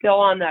 she's still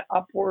on that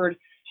upward.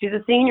 She's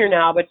a senior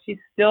now, but she's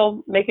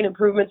still making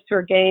improvements to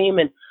her game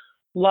and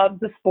loves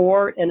the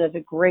sport and is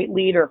a great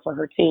leader for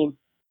her team.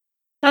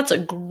 That's a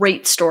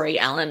great story,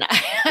 Ellen.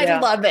 I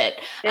love it.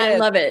 I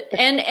love it.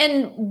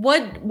 And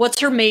what's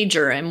her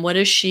major, and what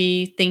is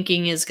she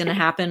thinking is going to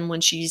happen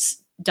when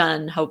she's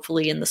done,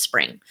 hopefully in the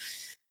spring?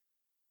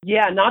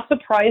 Yeah, not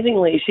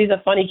surprisingly, she's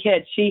a funny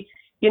kid.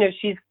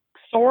 She's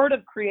sort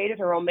of created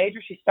her own major.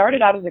 She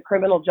started out as a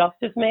criminal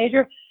justice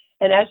major,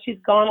 and as she's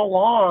gone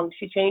along,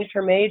 she changed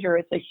her major.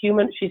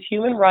 She's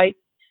human rights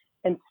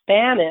and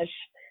Spanish,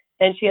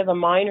 and she has a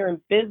minor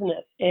in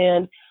business.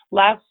 And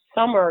last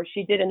summer,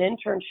 she did an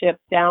internship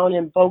down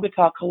in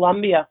Bogota,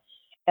 Colombia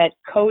at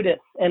CODIS.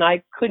 And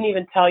I couldn't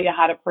even tell you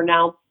how to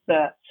pronounce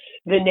the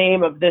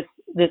name of this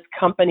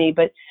company,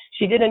 but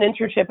she did an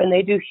internship, and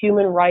they do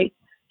human rights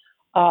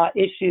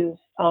issues,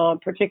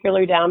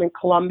 particularly down in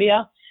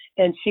Colombia.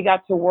 And she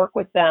got to work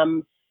with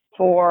them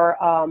for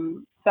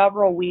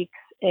several weeks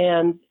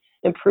and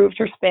improved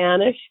her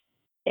Spanish,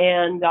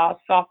 and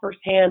saw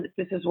firsthand that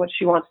this is what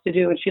she wants to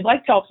do. And she'd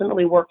like to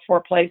ultimately work for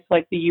a place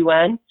like the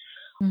UN,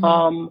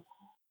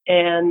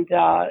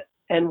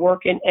 and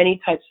work in any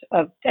type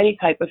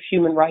of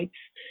human rights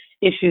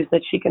issues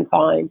that she can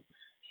find.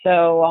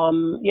 So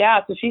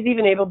so she's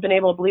even been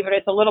able to, believe it,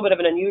 it's a little bit of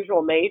an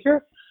unusual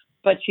major,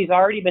 but she's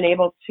already been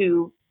able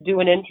to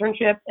do an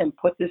internship and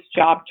put this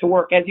job to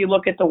work. As you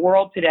look at the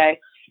world today,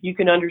 you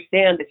can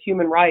understand that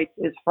human rights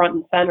is front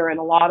and center in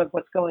a lot of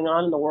what's going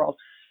on in the world.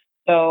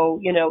 So,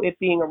 it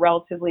being a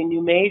relatively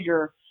new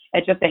major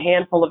at just a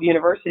handful of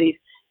universities,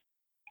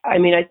 I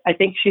mean, I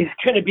think she's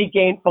going to be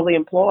gainfully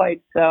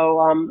employed. So,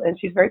 and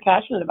she's very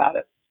passionate about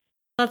it.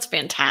 That's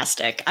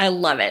fantastic. I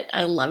love it.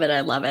 I love it.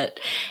 I love it.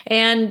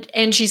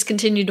 And she's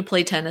continued to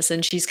play tennis,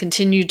 and she's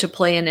continued to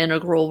play an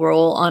integral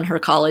role on her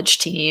college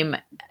team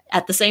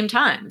at the same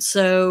time.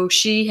 So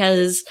she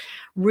has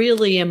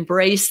really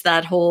embraced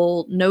that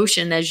whole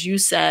notion, as you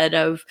said,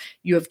 of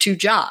you have two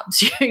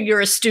jobs.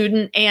 You're a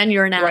student and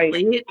you're an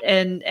athlete.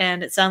 And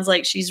it sounds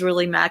like she's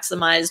really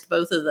maximized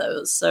both of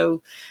those.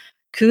 So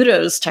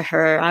kudos to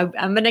her.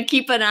 I'm going to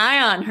keep an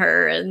eye on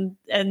her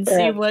and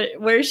see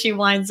where she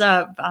winds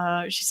up.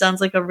 She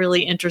sounds like a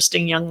really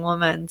interesting young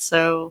woman.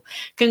 So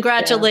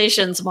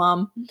congratulations,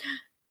 Mom.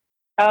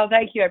 Oh,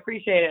 thank you. I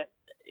appreciate it.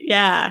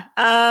 Yeah.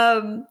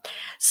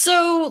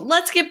 So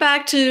let's get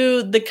back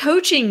to the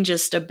coaching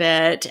just a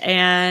bit,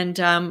 and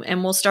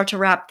we'll start to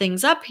wrap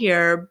things up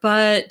here.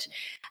 But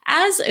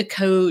as a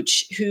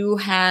coach who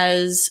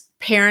has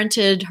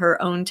parented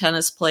her own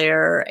tennis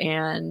player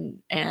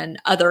and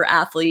other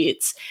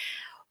athletes,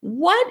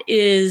 What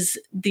is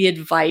the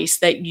advice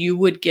that you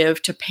would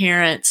give to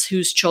parents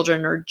whose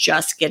children are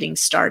just getting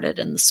started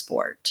in the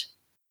sport?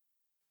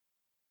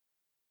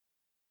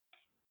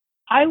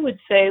 I would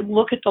say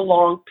look at the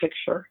long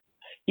picture.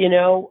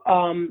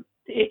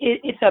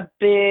 It's a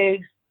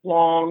big,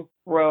 long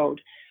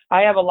road.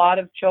 I have a lot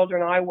of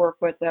children I work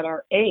with that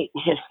are 8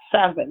 and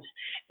 7.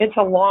 It's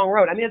a long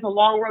road. I mean, it's a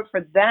long road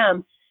for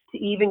them to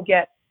even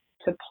get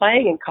to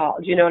playing in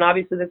college, and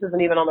obviously this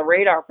isn't even on the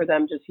radar for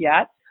them just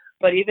yet.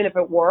 But even if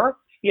it were,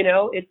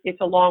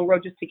 it's a long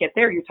road just to get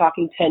there. You're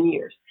talking 10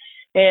 years.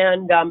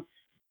 And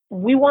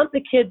we want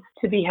the kids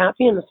to be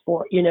happy in the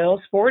sport.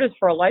 Sport is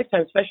for a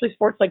lifetime, especially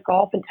sports like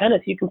golf and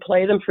tennis. You can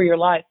play them for your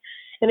life.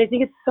 And I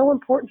think it's so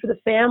important for the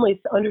families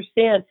to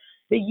understand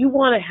that you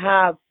want to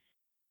have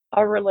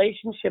a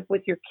relationship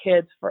with your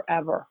kids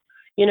forever.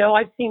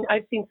 I've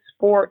seen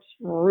sports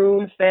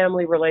ruin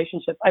family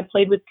relationships. I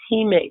played with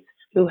teammates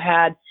who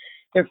had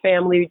their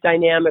family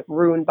dynamic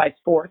ruined by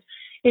sports.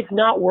 It's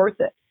not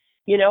worth it.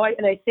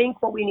 And I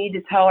think what we need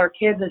to tell our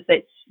kids is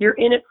that you're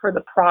in it for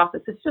the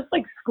process. It's just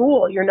like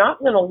school. You're not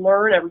going to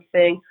learn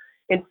everything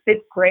in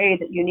 5th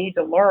grade that you need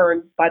to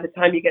learn by the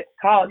time you get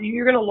to college.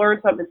 You're going to learn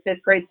something in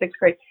 5th grade, 6th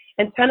grade.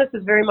 And tennis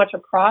is very much a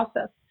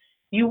process.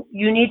 You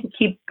need to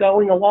keep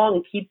going along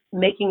and keep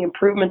making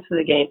improvements to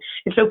the game.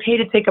 It's okay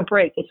to take a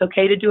break. It's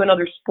okay to do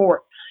another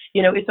sport.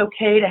 It's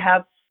okay to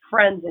have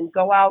friends and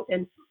go out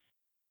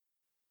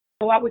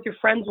with your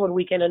friends one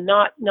weekend and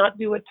not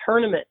do a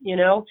tournament.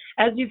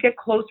 As you get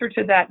closer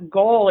to that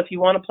goal, if you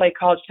want to play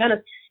college tennis,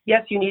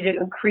 yes, you need to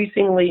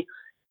increasingly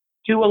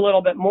do a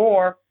little bit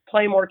more,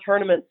 play more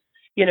tournaments,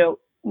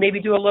 maybe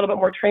do a little bit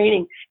more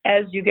training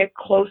as you get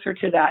closer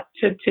to that,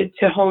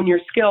 to hone your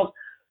skills.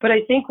 But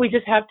I think we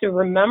just have to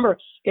remember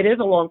it is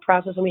a long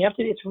process, and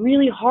it's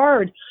really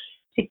hard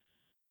to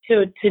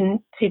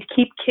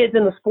keep kids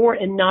in the sport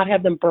and not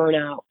have them burn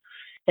out.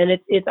 And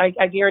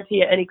I guarantee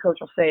you any coach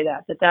will say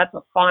that's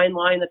a fine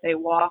line that they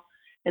walk.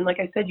 And like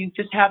I said, you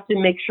just have to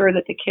make sure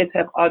that the kids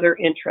have other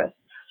interests.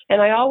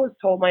 And I always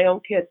told my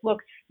own kids, look,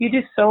 you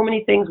do so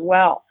many things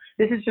well.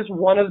 This is just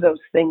one of those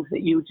things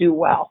that you do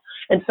well.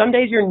 And some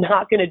days you're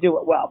not going to do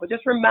it well. But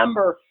just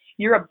remember,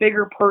 you're a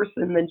bigger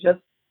person than just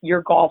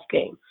your golf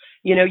game.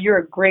 You're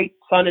a great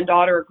son and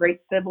daughter, a great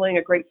sibling,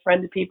 a great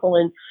friend to people,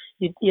 and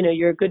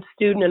you're a good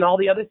student and all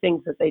the other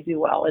things that they do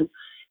well.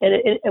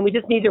 And we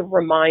just need to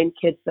remind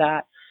kids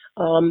that.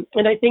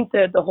 And I think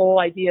that the whole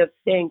idea of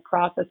staying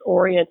process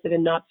oriented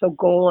and not so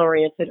goal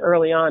oriented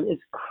early on is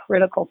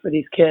critical for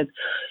these kids.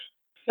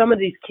 Some of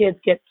these kids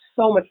get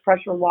so much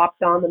pressure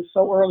locked on them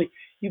so early.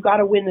 You got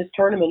to win this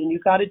tournament and you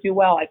got to do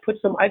well.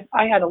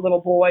 I had a little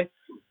boy.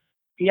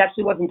 He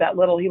actually wasn't that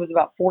little. He was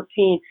about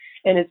 14,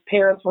 and his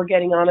parents were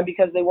getting on him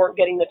because they weren't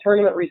getting the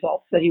tournament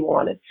results that he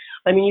wanted.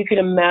 I mean, you can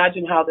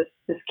imagine how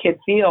this kid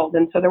feels.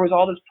 And so there was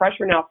all this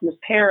pressure now from his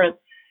parents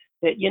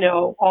that,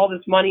 all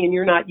this money and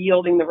you're not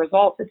yielding the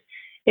results.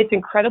 It's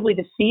incredibly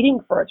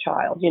defeating for a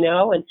child,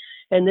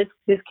 and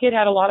this kid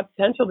had a lot of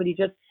potential, but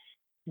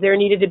there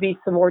needed to be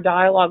some more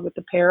dialogue with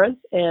the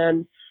parents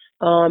and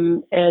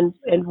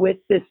with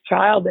this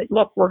child that,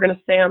 look, we're going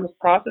to stay on this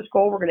process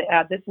goal. We're going to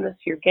add this and this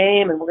to your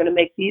game, and we're going to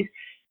make these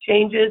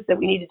changes that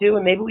we need to do.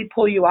 And maybe we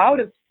pull you out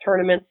of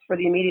tournaments for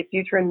the immediate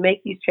future and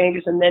make these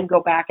changes and then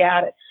go back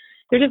at it.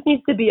 There just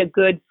needs to be a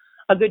good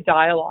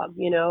dialogue,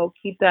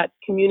 keep that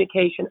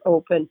communication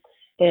open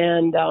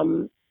and,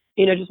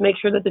 just make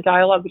sure that the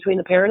dialogue between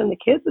the parent and the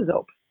kids is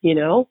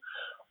open,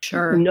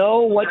 Sure.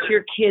 Know what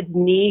your kids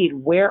need.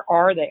 Where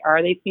are they?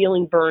 Are they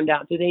feeling burned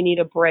out? Do they need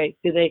a break?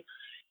 Do they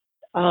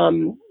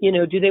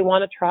do they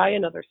want to try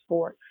another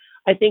sport?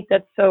 I think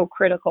that's so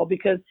critical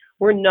because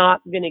we're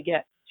not going to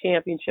get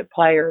championship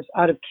players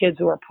out of kids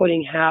who are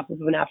putting half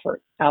of an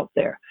effort out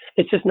there.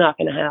 It's just not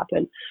going to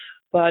happen.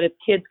 But if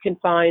kids can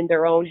find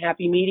their own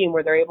happy medium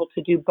where they're able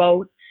to do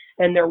both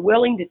and they're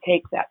willing to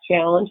take that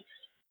challenge,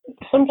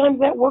 sometimes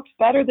that works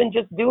better than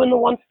just doing the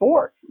one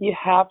sport. You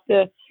have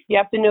to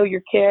know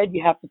your kid.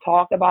 You have to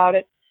talk about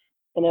it.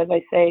 And as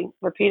I say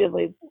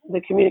repeatedly,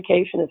 the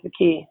communication is the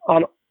key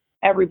on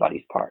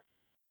everybody's part.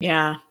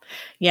 Yeah.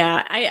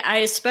 Yeah. I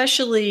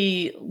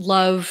especially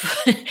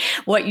love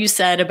what you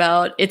said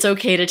about it's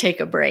okay to take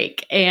a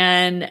break.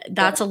 And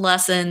that's a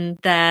lesson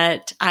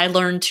that I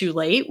learned too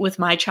late with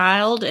my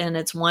child. And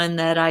it's one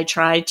that I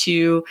try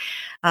to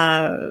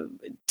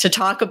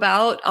talk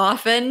about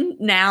often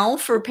now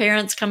for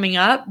parents coming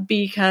up,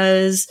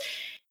 because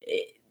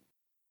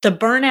the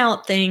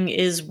burnout thing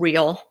is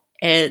real.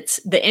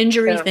 The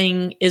injury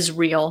thing is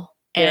real.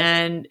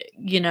 And,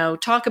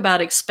 talk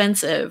about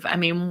expensive. I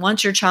mean,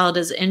 once your child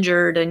is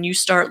injured and you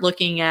start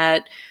looking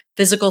at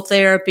physical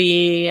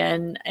therapy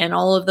and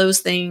all of those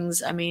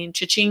things, I mean,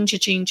 cha-ching,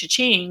 cha-ching,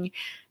 cha-ching.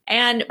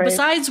 And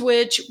besides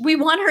which, we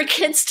want our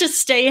kids to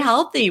stay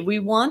healthy. We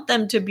want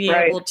them to be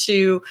able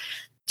to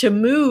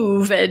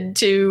move and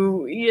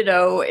to,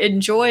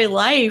 enjoy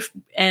life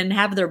and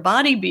have their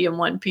body be in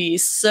one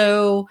piece.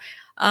 So,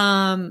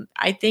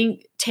 I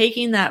think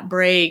taking that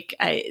break,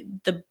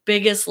 the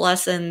biggest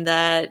lesson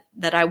that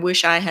I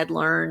wish I had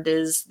learned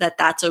is that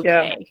that's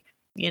okay,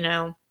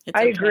 It's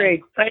I okay.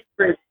 agree. I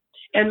agree.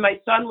 And my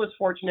son was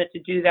fortunate to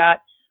do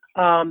that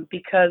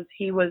because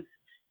he was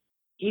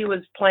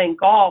playing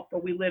golf,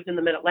 but we lived in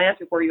the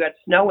Mid-Atlantic where you had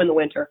snow in the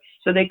winter,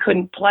 so they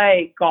couldn't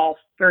play golf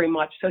very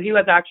much. So he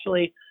was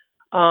actually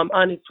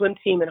on his swim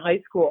team in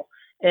high school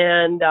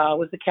and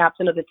was the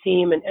captain of the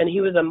team, and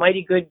he was a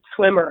mighty good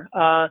swimmer.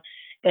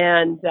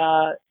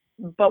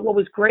 But what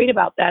was great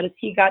about that is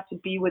he got to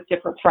be with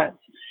different friends,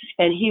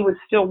 and he was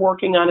still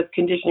working on his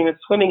conditioning. And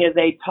swimming is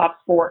a tough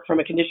sport from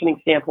a conditioning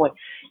standpoint.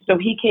 So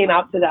he came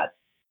out to that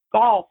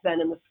golf then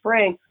in the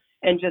spring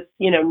and just,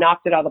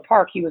 knocked it out of the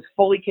park. He was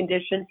fully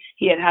conditioned.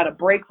 He had had a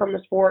break from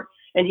the sport,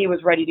 and he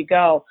was ready to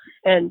go.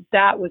 And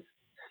that was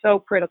so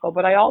critical.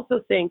 But I also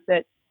think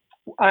that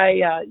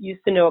I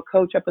used to know a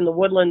coach up in the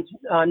Woodlands,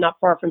 not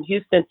far from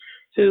Houston,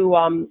 who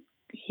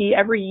he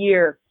every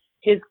year,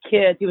 his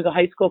kids, he was a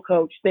high school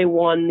coach, they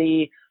won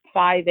the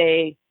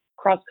 5A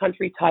cross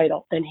country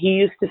title. And he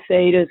used to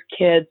say to his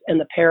kids and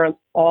the parents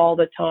all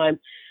the time,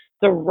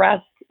 the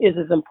rest is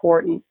as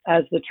important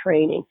as the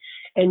training.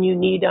 And you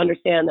need to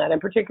understand that,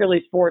 and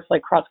particularly sports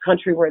like cross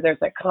country where there's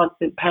that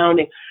constant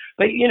pounding.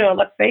 But,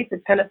 let's face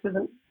it, tennis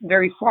isn't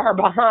very far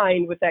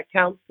behind with that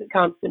constant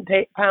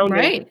pounding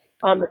Right.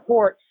 on the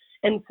court.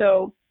 And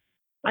so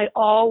I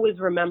always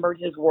remembered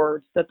his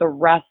words that the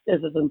rest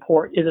is as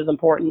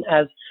important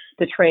as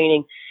the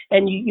training.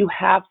 And you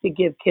have to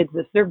give kids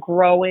this. They're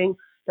growing,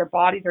 their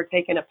bodies are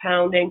taking a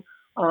pounding.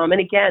 And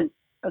again,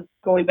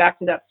 going back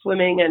to that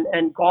swimming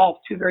and golf,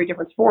 two very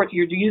different sports.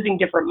 You're using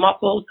different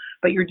muscles,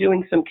 but you're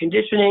doing some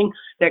conditioning.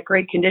 That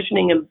great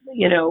conditioning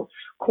and,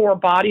 core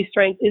body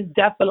strength is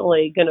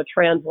definitely going to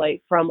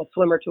translate from a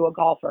swimmer to a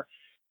golfer.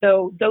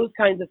 So those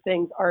kinds of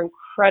things are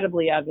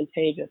incredibly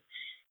advantageous.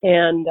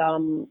 And,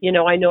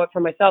 I know it for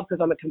myself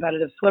because I'm a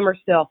competitive swimmer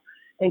still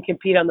and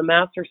compete on the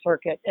master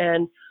circuit.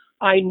 And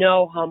I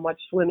know how much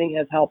swimming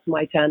has helped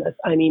my tennis.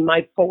 I mean,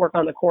 my footwork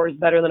on the court is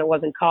better than it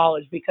was in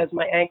college because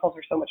my ankles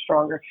are so much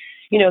stronger.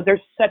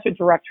 There's such a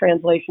direct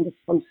translation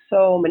from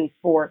so many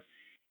sports.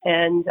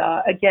 And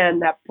again,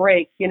 that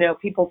break,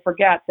 people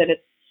forget that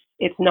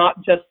it's not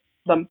just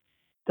the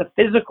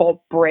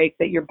physical break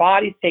that your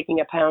body's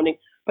taking a pounding,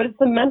 but it's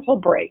the mental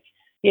break.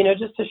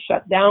 Just to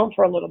shut down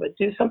for a little bit,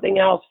 do something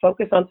else,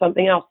 focus on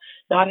something else,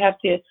 not have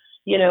to,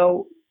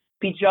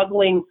 be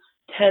juggling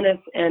tennis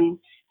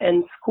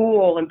and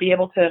school and be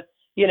able to,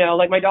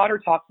 like my daughter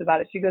talks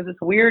about it. She goes, it's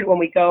weird when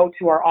we go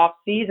to our off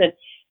season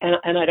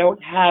and I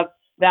don't have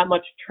that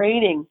much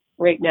training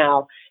right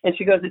now. And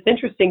she goes, it's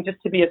interesting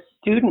just to be a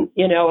student,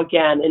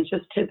 again, and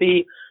just to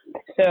be,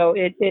 so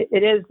it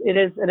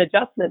is an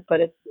adjustment,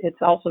 but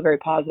it's also very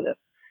positive.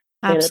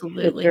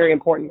 Absolutely. And it's very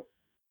important.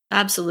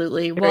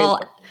 Absolutely. Very well,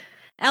 important.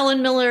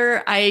 Ellen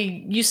Miller,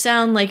 you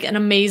sound like an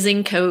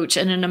amazing coach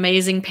and an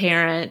amazing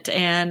parent,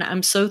 and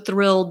I'm so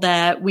thrilled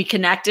that we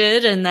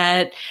connected and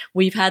that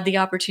we've had the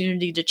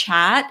opportunity to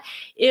chat.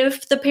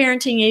 If the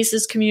Parenting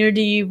Aces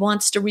community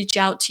wants to reach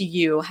out to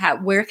you,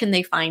 where can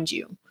they find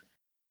you?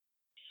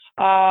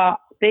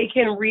 They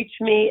can reach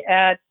me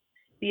at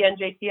the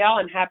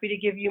NJTL. I'm happy to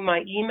give you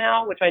my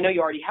email, which I know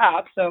you already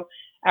have. So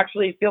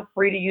actually feel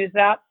free to use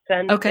that.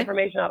 Send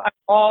information out. I'm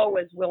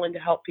always willing to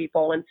help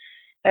people. And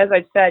as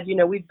I've said,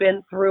 we've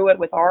been through it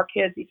with our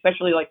kids,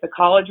 especially like the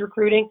college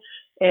recruiting.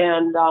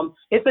 And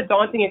it's a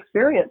daunting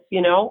experience.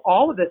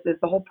 All of this is,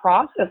 the whole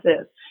process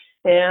is.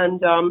 And,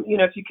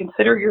 if you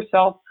consider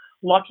yourself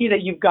lucky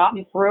that you've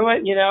gotten through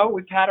it,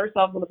 we pat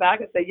ourselves on the back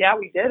and say, yeah,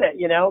 we did it,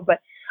 but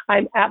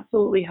I'm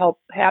absolutely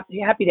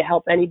happy to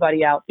help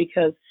anybody out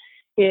because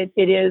it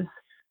is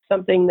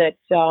something that,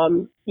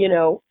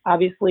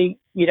 obviously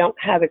you don't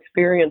have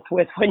experience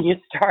with when you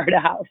start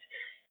out.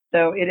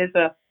 So it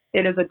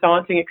is a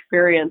daunting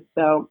experience.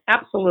 So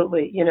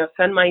absolutely,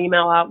 send my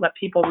email out, let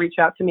people reach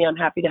out to me. I'm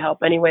happy to help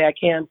any way I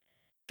can.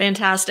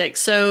 Fantastic.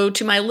 So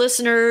to my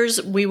listeners,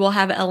 we will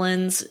have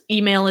Ellen's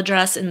email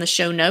address in the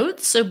show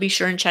notes. So be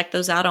sure and check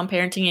those out on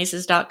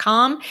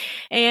parentingaces.com.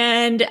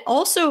 And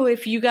also,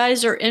 if you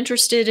guys are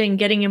interested in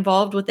getting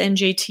involved with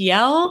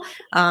NJTL,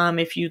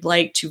 if you'd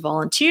like to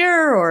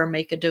volunteer or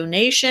make a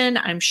donation,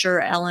 I'm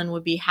sure Ellen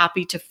would be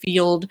happy to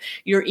field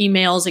your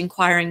emails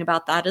inquiring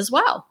about that as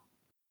well.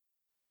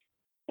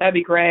 That'd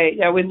be great.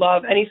 Yeah, we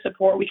love any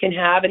support we can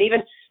have. And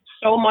even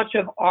so much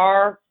of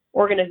our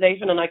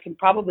organization, and I can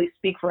probably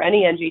speak for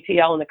any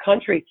NJTL in the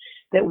country,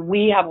 that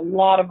we have a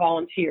lot of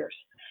volunteers,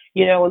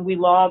 and we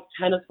love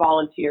tennis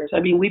volunteers. I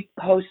mean, we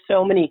host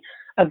so many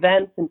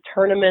events and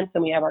tournaments,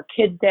 and we have our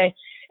Kids Day,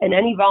 and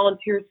any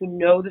volunteers who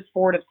know the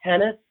sport of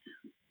tennis,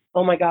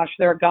 oh my gosh,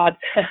 they're a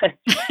godsend.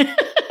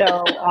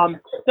 So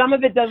some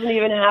of it doesn't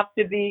even have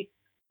to be,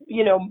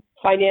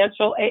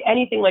 financial,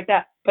 anything like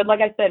that. But like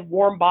I said,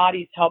 warm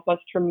bodies help us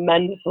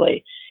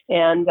tremendously.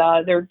 And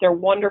they're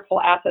wonderful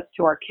assets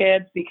to our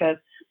kids because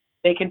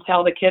they can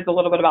tell the kids a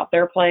little bit about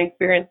their playing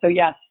experience. So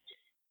yes,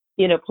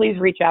 please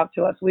reach out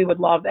to us. We would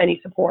love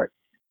any support.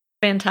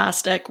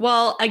 Fantastic.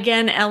 Well,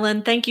 again,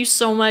 Ellen, thank you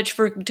so much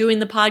for doing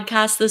the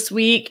podcast this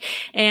week.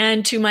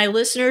 And to my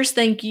listeners,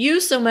 thank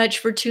you so much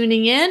for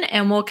tuning in,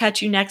 and we'll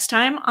catch you next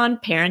time on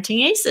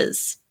Parenting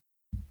Aces.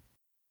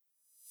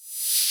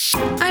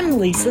 I'm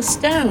Lisa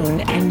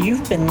Stone, and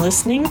you've been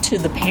listening to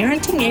the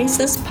Parenting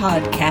Aces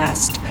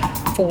podcast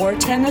for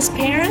tennis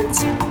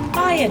parents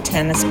by a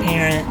tennis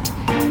parent.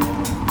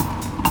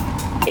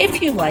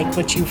 If you like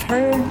what you've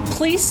heard,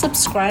 please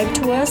subscribe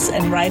to us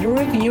and write a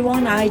review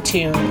on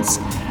iTunes.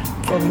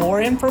 For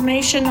more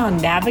information on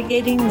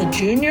navigating the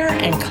junior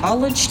and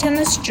college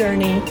tennis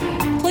journey,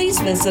 please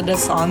visit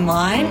us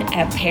online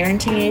at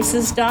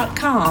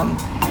parentingaces.com.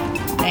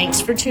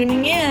 Thanks for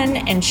tuning in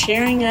and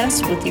sharing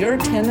us with your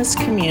tennis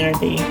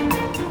community.